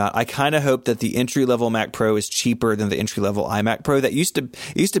get it or not, I kind of hope that the entry-level Mac Pro is cheaper than the entry-level iMac Pro. That used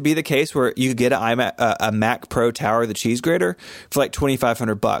to be the case where you could get a Mac Pro Tower, the cheese grater, for like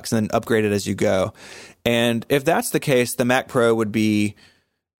 $2,500 and then upgrade it as you go. And if that's the case, the Mac Pro would be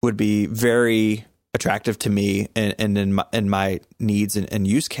very attractive to me and in my needs and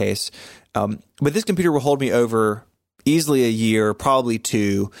use case. But this computer will hold me over easily a year, probably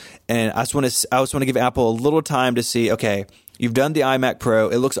 2. And I just want to give Apple a little time to see, okay, you've done the iMac Pro.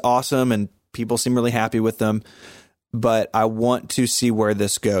 It looks awesome and people seem really happy with them, but I want to see where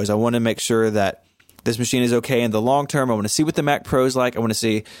this goes. I want to make sure that this machine is okay in the long term. I want to see what the Mac Pro is like. I want to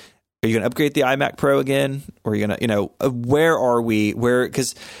see, are you going to upgrade the iMac Pro again? Or are you going to, where are we?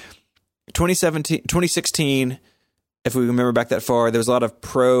 Because 2016, if we remember back that far, there was a lot of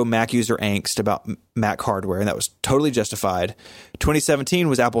pro Mac user angst about Mac hardware, and that was totally justified. 2017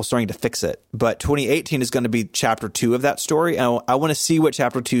 was Apple starting to fix it, but 2018 is going to be chapter 2 of that story. And I want to see what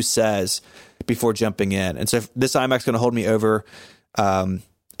chapter 2 says before jumping in. And so if this iMac's going to hold me over, I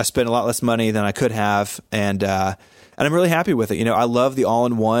spent a lot less money than I could have, and I'm really happy with it. I love the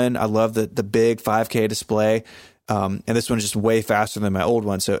all-in-one. I love the big 5K display, and this one's just way faster than my old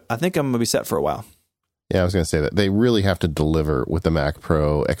one. So I think I'm going to be set for a while. Yeah, I was going to say that they really have to deliver with the Mac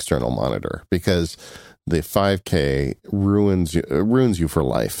Pro external monitor, because the 5K ruins you for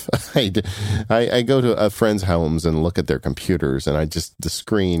life. I go to friends' homes and look at their computers, and the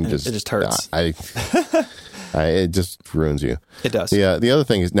screen just it just hurts. It just ruins you. It does. Yeah. The other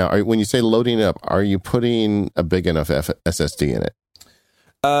thing is, now, when you say loading it up, are you putting a big enough SSD in it?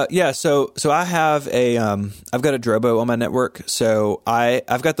 Yeah. So I have I've got a Drobo on my network. So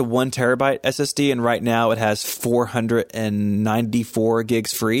I've got the 1 terabyte SSD, and right now it has 494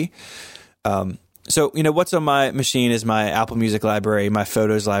 gigs free. So, what's on my machine is my Apple Music library, my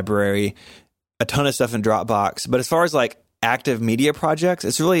Photos library, a ton of stuff in Dropbox. But as far as like active media projects,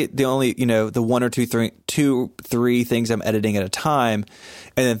 it's really the only, the 1 or 2, 3 things I'm editing at a time,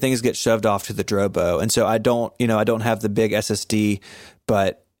 and then things get shoved off to the Drobo. And so I don't have the big SSD,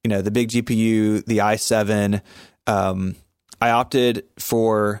 but the big GPU, the i7.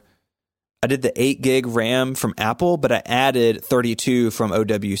 I did the 8 gig RAM from Apple, but I added 32 from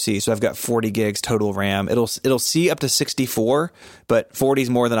OWC. So I've got 40 gigs total RAM. It'll see up to 64, but 40 is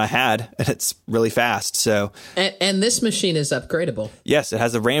more than I had, and it's really fast. So and this machine is upgradable. Yes, it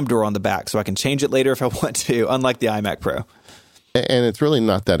has a RAM door on the back, so I can change it later if I want to, unlike the iMac Pro. And it's really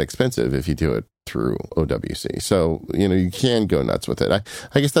not that expensive if you do it through OWC. So, you can go nuts with it.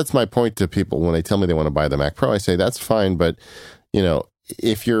 I guess that's my point to people when they tell me they want to buy the Mac Pro. I say that's fine, but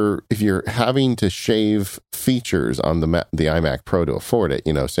if you're having to shave features on the iMac Pro to afford it,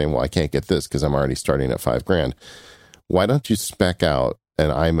 saying, well, I can't get this because I'm already starting at $5,000. Why don't you spec out an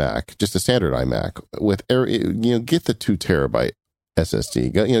iMac, just a standard iMac with, get the 2 terabyte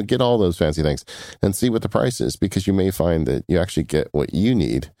SSD, get all those fancy things and see what the price is, because you may find that you actually get what you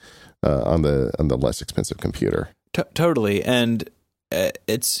need on the less expensive computer. Totally. And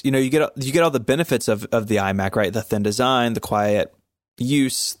it's, you get all the benefits of the iMac, right? The thin design, the quiet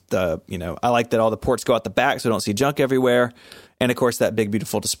use, I like that all the ports go out the back so I don't see junk everywhere, and of course that big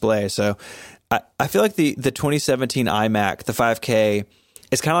beautiful display. So I feel like the 2017 iMac, the 5K,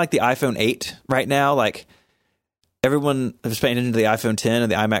 it's kind of like the iPhone 8 right now. Like everyone is paying attention to the iPhone 10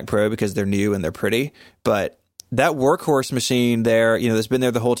 and the iMac Pro because they're new and they're pretty. But that workhorse machine there, that's been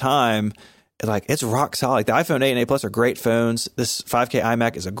there the whole time. Like it's rock solid. The iPhone 8 and 8 Plus are great phones. This 5K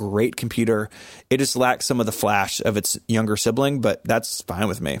iMac is a great computer. It just lacks some of the flash of its younger sibling, but that's fine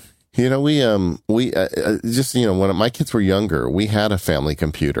with me. We just, when my kids were younger, we had a family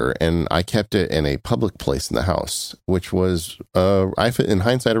computer and I kept it in a public place in the house, which was, in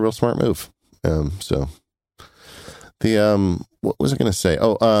hindsight, a real smart move. What was I going to say?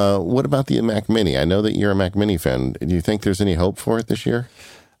 What about the Mac Mini? I know that you're a Mac Mini fan. Do you think there's any hope for it this year?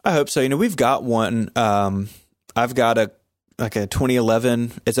 I hope so. We've got one. I've got a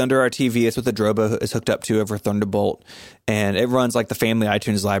 2011. It's under our TV. It's what the Drobo is hooked up to over Thunderbolt, and it runs like the family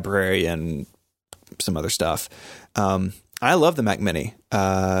iTunes library and some other stuff. I love the Mac Mini.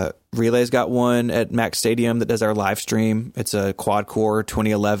 Relay's got one at Mac Stadium that does our live stream. It's a quad core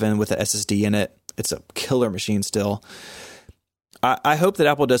 2011 with an SSD in it. It's a killer machine still. I hope that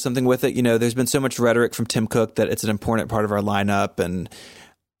Apple does something with it. There's been so much rhetoric from Tim Cook that it's an important part of our lineup, and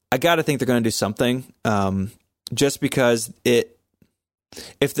I got to think they're going to do something. Just because if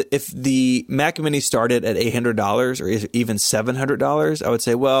the Mac Mini started at $800 or even $700, I would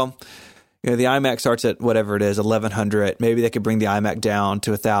say, well, the iMac starts at whatever it is, $1,100. Maybe they could bring the iMac down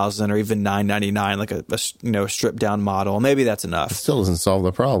to $1,000 or even $999, like a stripped down model. Maybe that's enough. It still doesn't solve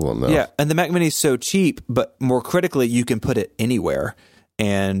the problem, though. Yeah, and the Mac Mini is so cheap, but more critically, you can put it anywhere.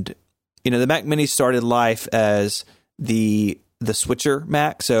 And the Mac Mini started life as the switcher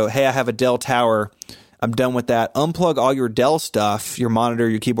Mac. So hey, I have a Dell Tower. I'm done with that. Unplug all your Dell stuff, your monitor,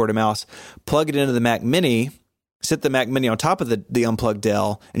 your keyboard and mouse, plug it into the Mac Mini, sit the Mac Mini on top of the unplugged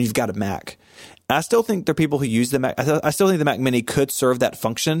Dell, and you've got a Mac. And I still think there are people who use the Mac. I still think the Mac Mini could serve that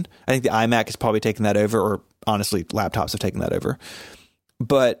function. I think the iMac has probably taken that over, or honestly, laptops have taken that over.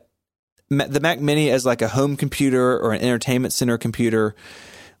 But the Mac Mini as like a home computer or an entertainment center computer,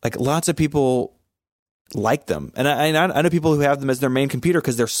 like lots of people like them. And I know people who have them as their main computer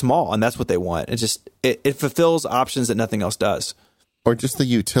because they're small and that's what they want. It fulfills options that nothing else does. Or just the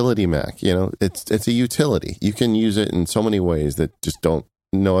utility Mac, it's a utility. You can use it in so many ways that just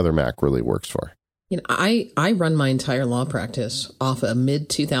no other Mac really works for. I run my entire law practice off a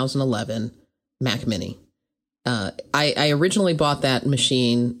mid-2011 Mac Mini. I originally bought that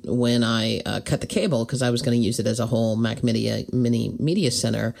machine when I cut the cable because I was going to use it as a whole Mac Mini media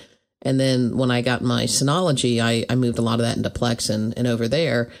center. And then when I got my Synology, I moved a lot of that into Plex and over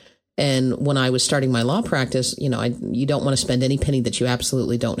there. And when I was starting my law practice, you don't want to spend any penny that you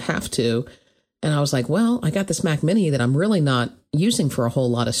absolutely don't have to. And I was like, well, I got this Mac Mini that I'm really not using for a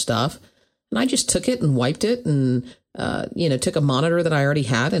whole lot of stuff. And I just took it and wiped it and, took a monitor that I already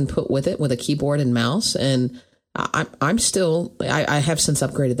had and put with it with a keyboard and mouse. And I have since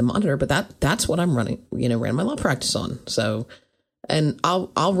upgraded the monitor, but that's what I'm running, ran my law practice on. So, and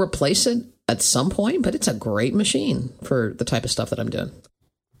I'll replace it at some point, but it's a great machine for the type of stuff that I'm doing.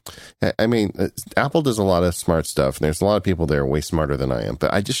 I mean, Apple does a lot of smart stuff, and there's a lot of people there way smarter than I am.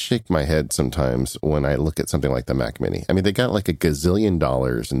 But I just shake my head sometimes when I look at something like the Mac Mini. I mean, they got like $1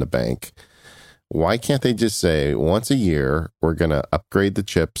 gazillion in the bank. Why can't they just say once a year, we're going to upgrade the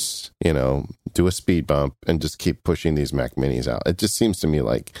chips, do a speed bump, and just keep pushing these Mac Minis out? It just seems to me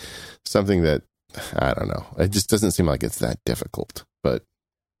like something that, I don't know. It just doesn't seem like it's that difficult, but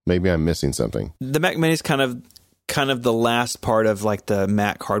maybe I'm missing something. The Mac Mini is kind of the last part of like the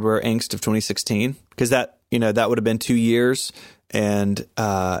Mac hardware angst of 2016, because that would have been 2 years, and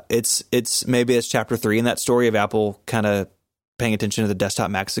it's maybe it's chapter 3 in that story of Apple kind of paying attention to the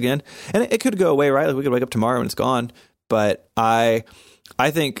desktop Macs again. And it could go away, right? Like we could wake up tomorrow and it's gone. But I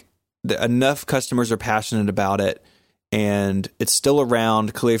think that enough customers are passionate about it, and it's still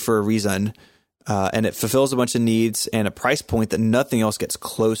around clearly for a reason, and it fulfills a bunch of needs and a price point that nothing else gets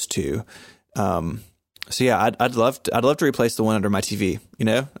close to. So yeah, I'd love to replace the one under my TV.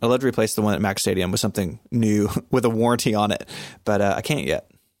 I'd love to replace the one at Mac Stadium with something new with a warranty on it, but I can't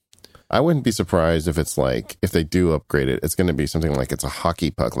yet. I wouldn't be surprised if it's like, if they do upgrade it, it's going to be something like it's a hockey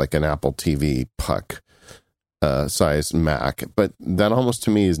puck, like an Apple TV puck size Mac. But that almost to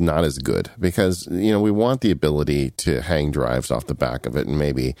me is not as good because, we want the ability to hang drives off the back of it and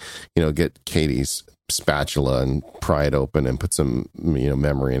maybe, get Katie's spatula and pry it open and put some,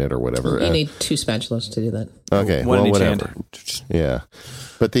 memory in it or whatever. You need 2 spatulas to do that. Okay, well, whatever. Yeah.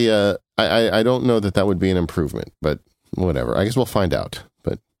 But I don't know that would be an improvement, but whatever. I guess we'll find out.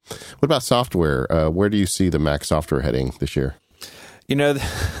 But what about software? Where do you see the Mac software heading this year?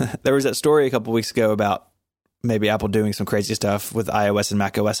 There was that story a couple of weeks ago about maybe Apple doing some crazy stuff with iOS and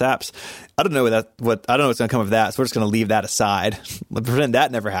macOS apps. I don't know I don't know what's going to come of that. So we're just going to leave that aside, pretend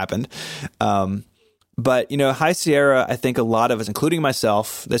that never happened. But High Sierra, I think a lot of us, including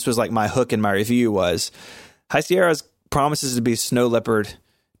myself, this was like my hook in my review was High Sierra's promises to be Snow Leopard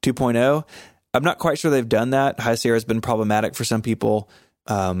 2.0. I'm not quite sure they've done that. High Sierra has been problematic for some people.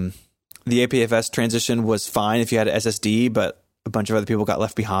 The APFS transition was fine if you had an SSD, but a bunch of other people got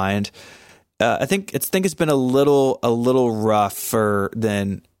left behind. I think it's been a little rougher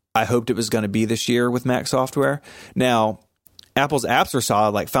than I hoped it was going to be this year with Mac software. Now, Apple's apps are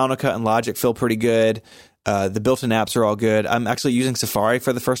solid, like Final Cut and Logic feel pretty good. The built-in apps are all good. I'm actually using Safari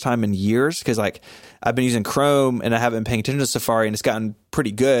for the first time in years because I've been using Chrome and I haven't been paying attention to Safari, and it's gotten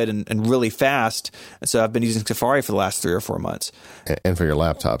pretty good and really fast. And so I've been using Safari for the last 3 or 4 months. And for your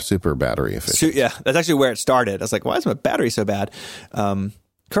laptop, super battery efficient. Yeah, that's actually where it started. I was like, why is my battery so bad?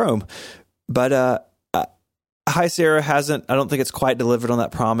 Chrome. But High Sierra hasn't, I don't think it's quite delivered on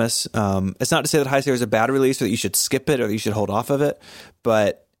that promise. It's not to say that High Sierra is a bad release or that you should skip it or that you should hold off of it,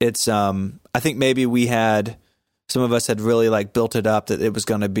 but it's, I think maybe some of us had really like built it up that it was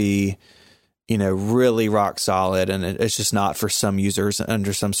going to be, really rock solid, and it's just not for some users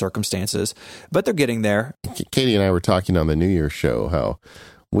under some circumstances, but they're getting there. Katie and I were talking on the New Year's show how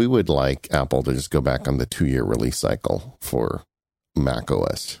we would like Apple to just go back on the 2-year release cycle for Mac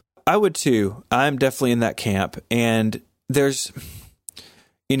OS. I would too. I'm definitely in that camp. And there's,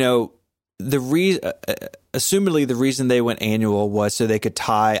 assumedly the reason they went annual was so they could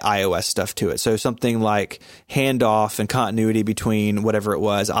tie iOS stuff to it. So something like handoff and continuity between whatever it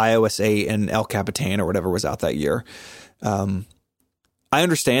was, iOS 8 and El Capitan or whatever was out that year. I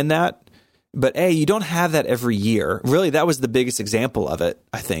understand that, but you don't have that every year. Really, that was the biggest example of it,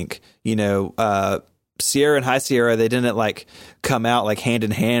 I think. Sierra and High Sierra, they didn't come out like hand in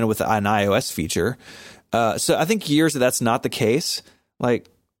hand with an iOS feature. So I think years that's not the case.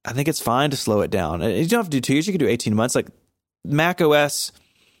 I think it's fine to slow it down. You don't have to do 2 years. You can do 18 months. Like Mac OS,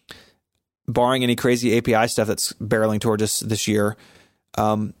 barring any crazy API stuff that's barreling toward us this year,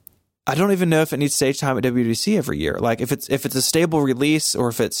 I don't even know if it needs stage time at WWDC every year. Like if it's a stable release, or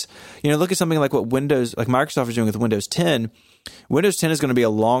if it's, look at something like what Microsoft is doing with Windows 10. Windows 10 is going to be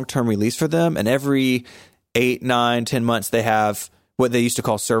a long-term release for them, and every 8, 9, 10 months they have what they used to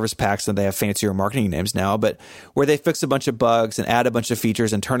call service packs, and they have fancier marketing names now, but where they fix a bunch of bugs and add a bunch of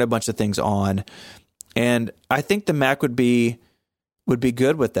features and turn a bunch of things on. And I think the Mac would be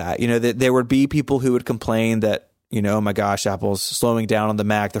good with that. There would be people who would complain that, oh my gosh, Apple's slowing down on the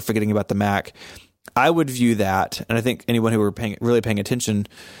Mac, they're forgetting about the Mac. I would view that, and I think anyone who were really paying attention,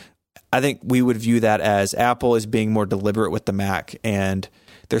 I think we would view that as Apple is being more deliberate with the Mac, and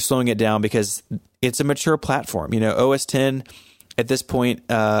they're slowing it down because it's a mature platform. OS 10 at this point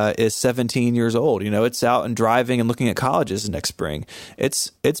is 17 years old. It's out and driving and looking at colleges next spring.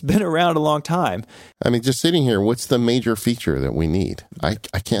 It's been around a long time. I mean, just sitting here, what's the major feature that we need? I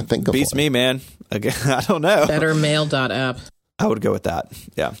can't think of Beats one. me, man. Again, I don't know. Better mail.app. I would go with that.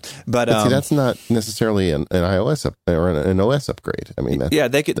 Yeah. But see, that's not necessarily an iOS or an OS upgrade. I mean,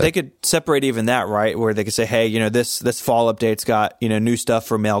 they could separate even that, right? Where they could say, hey, this fall update's got, new stuff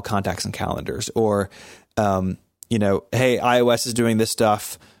for mail, contacts, and calendars, or, hey, iOS is doing this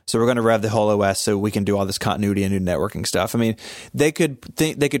stuff, so we're going to rev the whole OS so we can do all this continuity and new networking stuff. I mean, they could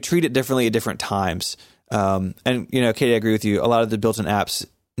treat it differently at different times. And Katie, I agree with you. A lot of the built-in apps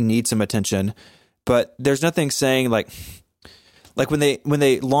need some attention, but there's nothing saying like when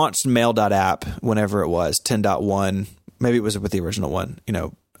they launched mail.app, whenever it was 10.1, maybe it was with the original one,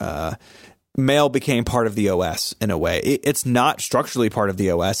 mail became part of the OS in a way. It's not structurally part of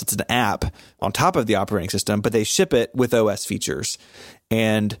the OS. It's an app on top of the operating system, but they ship it with OS features,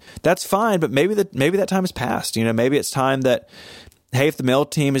 and that's fine. But maybe that time has passed. Maybe it's time that, hey, if the mail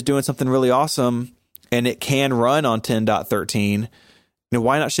team is doing something really awesome and it can run on 10.13,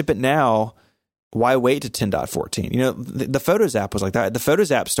 why not ship it now? Why wait to 10.14? The Photos app was like that. The Photos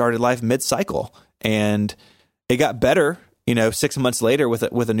app started life mid-cycle, and it got better, 6 months later with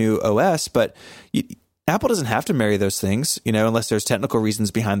a new OS. But Apple doesn't have to marry those things, unless there's technical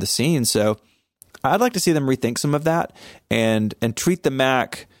reasons behind the scenes. So I'd like to see them rethink some of that and treat the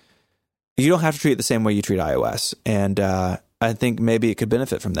Mac. You don't have to treat it the same way you treat iOS. And I think maybe it could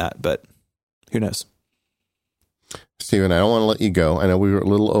benefit from that, but who knows? Stephen, I don't want to let you go. I know we were a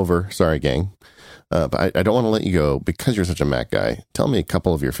little over. Sorry, gang. But I don't want to let you go because you're such a Mac guy. Tell me a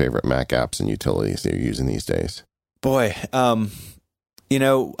couple of your favorite Mac apps and utilities that you're using these days. Boy, there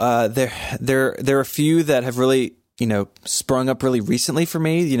are a few that have really, sprung up really recently for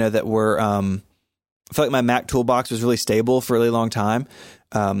me, that were, I feel like my Mac toolbox was really stable for a really long time.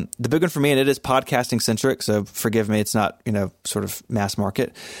 The big one for me, and it is podcasting centric, so forgive me, it's not, sort of mass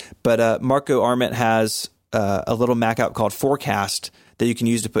market, but Marco Arment has a little Mac app called Forecast that you can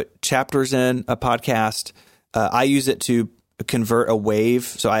use to put chapters in a podcast. I use it to convert a wave.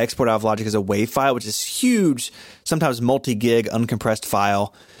 So I export out of Logic as a wave file, which is huge, sometimes multi-gig uncompressed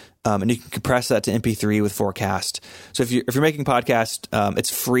file. And you can compress that to MP3 with Forecast. So if you're making a podcast, it's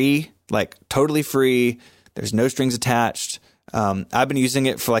free, like totally free. There's no strings attached. I've been using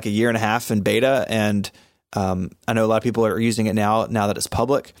it for like a year and a half in beta, and I know a lot of people are using it now that it's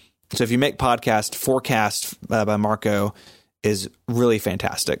public. So if you make podcast, Forecast by Marco is really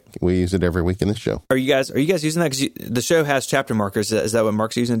fantastic. We use it every week in the show. Are you guys using that? Because the show has chapter markers. Is that what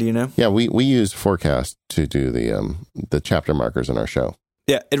Mark's using? Do you know? Yeah, we use Forecast to do the chapter markers in our show.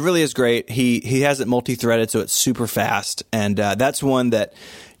 Yeah, it really is great. He has it multi-threaded, so it's super fast. And that's one that,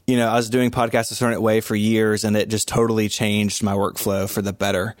 I was doing podcasts a certain way for years, and it just totally changed my workflow for the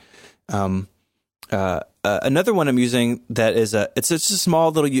better. Another one I'm using that is it's just a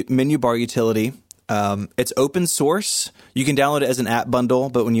small little menu bar utility. It's open source. You can download it as an app bundle,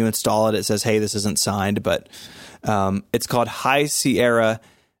 but when you install it, it says, hey, this isn't signed. But it's called High Sierra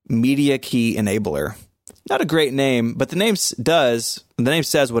Media Key Enabler. Not a great name, but the name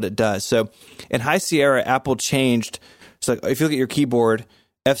says what it does. So in High Sierra, Apple changed. So if you look at your keyboard,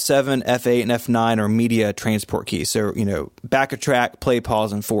 F7, F8, and F9 are media transport keys. So, back a track, play,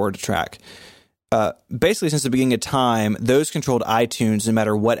 pause, and forward a track. Basically, since the beginning of time, those controlled iTunes no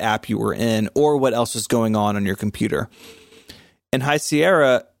matter what app you were in or what else was going on your computer. In High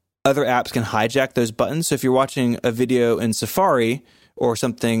Sierra, other apps can hijack those buttons. So if you're watching a video in Safari or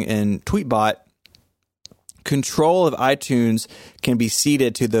something in Tweetbot, control of iTunes can be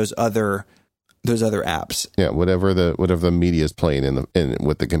ceded to those other apps. Yeah, whatever the media is playing in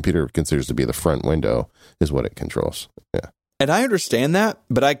what the computer considers to be the front window is what it controls. Yeah, and I understand that,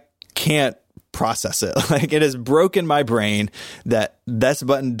 but I can't process it. Like, it has broken my brain that this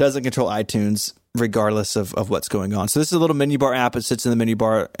button doesn't control iTunes regardless of what's going on. So this is a little menu bar app. It sits in the menu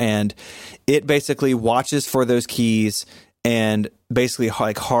bar, and it basically watches for those keys and basically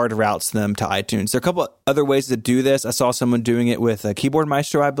like hard routes them to iTunes. There are a couple other ways to do this. I saw someone doing it with a Keyboard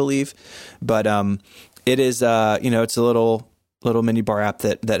Maestro, I believe, but it is it's a little menu bar app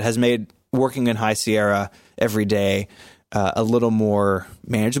that has made working in High Sierra every day a little more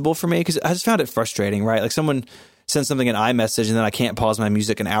manageable for me, because I just found it frustrating, right? Like, someone sends something in iMessage and then I can't pause my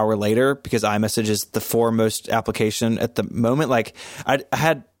music an hour later because iMessage is the foremost application at the moment. Like, I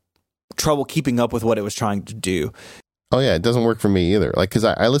had trouble keeping up with what it was trying to do. Oh yeah, it doesn't work for me either. Like, because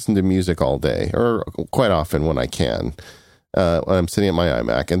I listen to music all day, or quite often when I can, when I'm sitting at my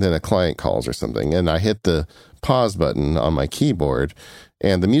iMac, and then a client calls or something, and I hit the pause button on my keyboard,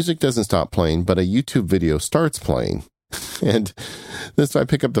 and the music doesn't stop playing, but a YouTube video starts playing. And this, I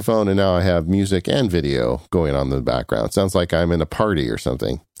pick up the phone, and now I have music and video going on in the background. Sounds like I'm in a party or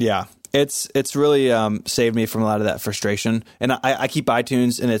something. Yeah, it's really saved me from a lot of that frustration. And I keep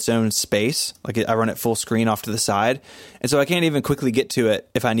iTunes in its own space. Like, I run it full screen off to the side, and so I can't even quickly get to it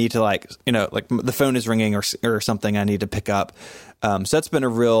if I need to, like the phone is ringing or something I need to pick up. So that's been a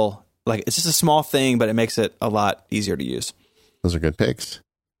real, it's just a small thing, but it makes it a lot easier to use. Those are good picks.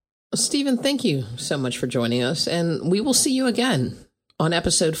 Stephen, thank you so much for joining us, and we will see you again on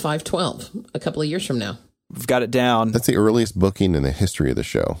episode 512 a couple of years from now. We've got it down. That's the earliest booking in the history of the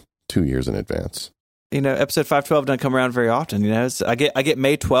show, 2 years in advance. Episode 512 doesn't come around very often. I get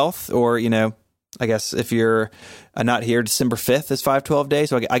May 12th, or I guess if you're not here, December 5th is 512 day,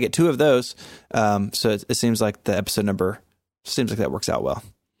 so I get two of those. So it seems like the episode number seems like that works out well.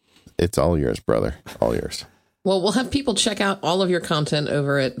 It's all yours, brother. All yours. Well, we'll have people check out all of your content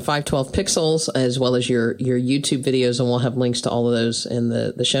over at 512 Pixels, as well as your YouTube videos, and we'll have links to all of those in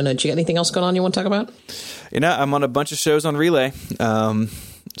the show notes. You got anything else going on you want to talk about? I'm on a bunch of shows on Relay.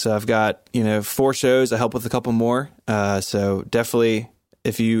 So I've got 4 shows. I help with a couple more. So definitely,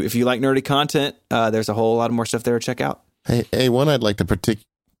 if you like nerdy content, there's a whole lot of more stuff there to check out. Hey, one I'd like to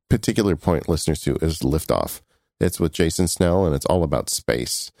particular point listeners to is Liftoff. It's with Jason Snell, and it's all about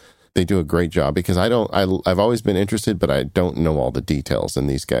space. They do a great job, because I've always been interested, but I don't know all the details, and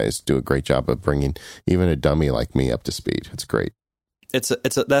these guys do a great job of bringing even a dummy like me up to speed. It's great.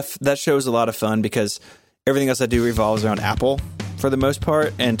 That show is a lot of fun, because everything else I do revolves around Apple for the most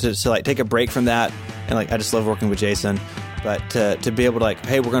part, and to take a break from that, and I just love working with Jason, but to be able to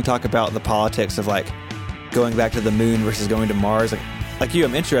hey, we're going to talk about the politics of going back to the moon versus going to Mars. Like you,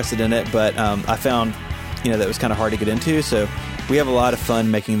 I'm interested in it, but I found that was kind of hard to get into, so we have a lot of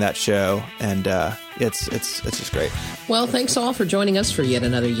fun making that show, and it's just great. Well, thanks all for joining us for yet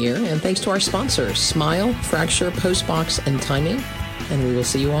another year, and thanks to our sponsors, Smile, Fracture, Postbox, and Timing. and we will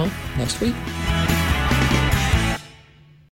see you all next week.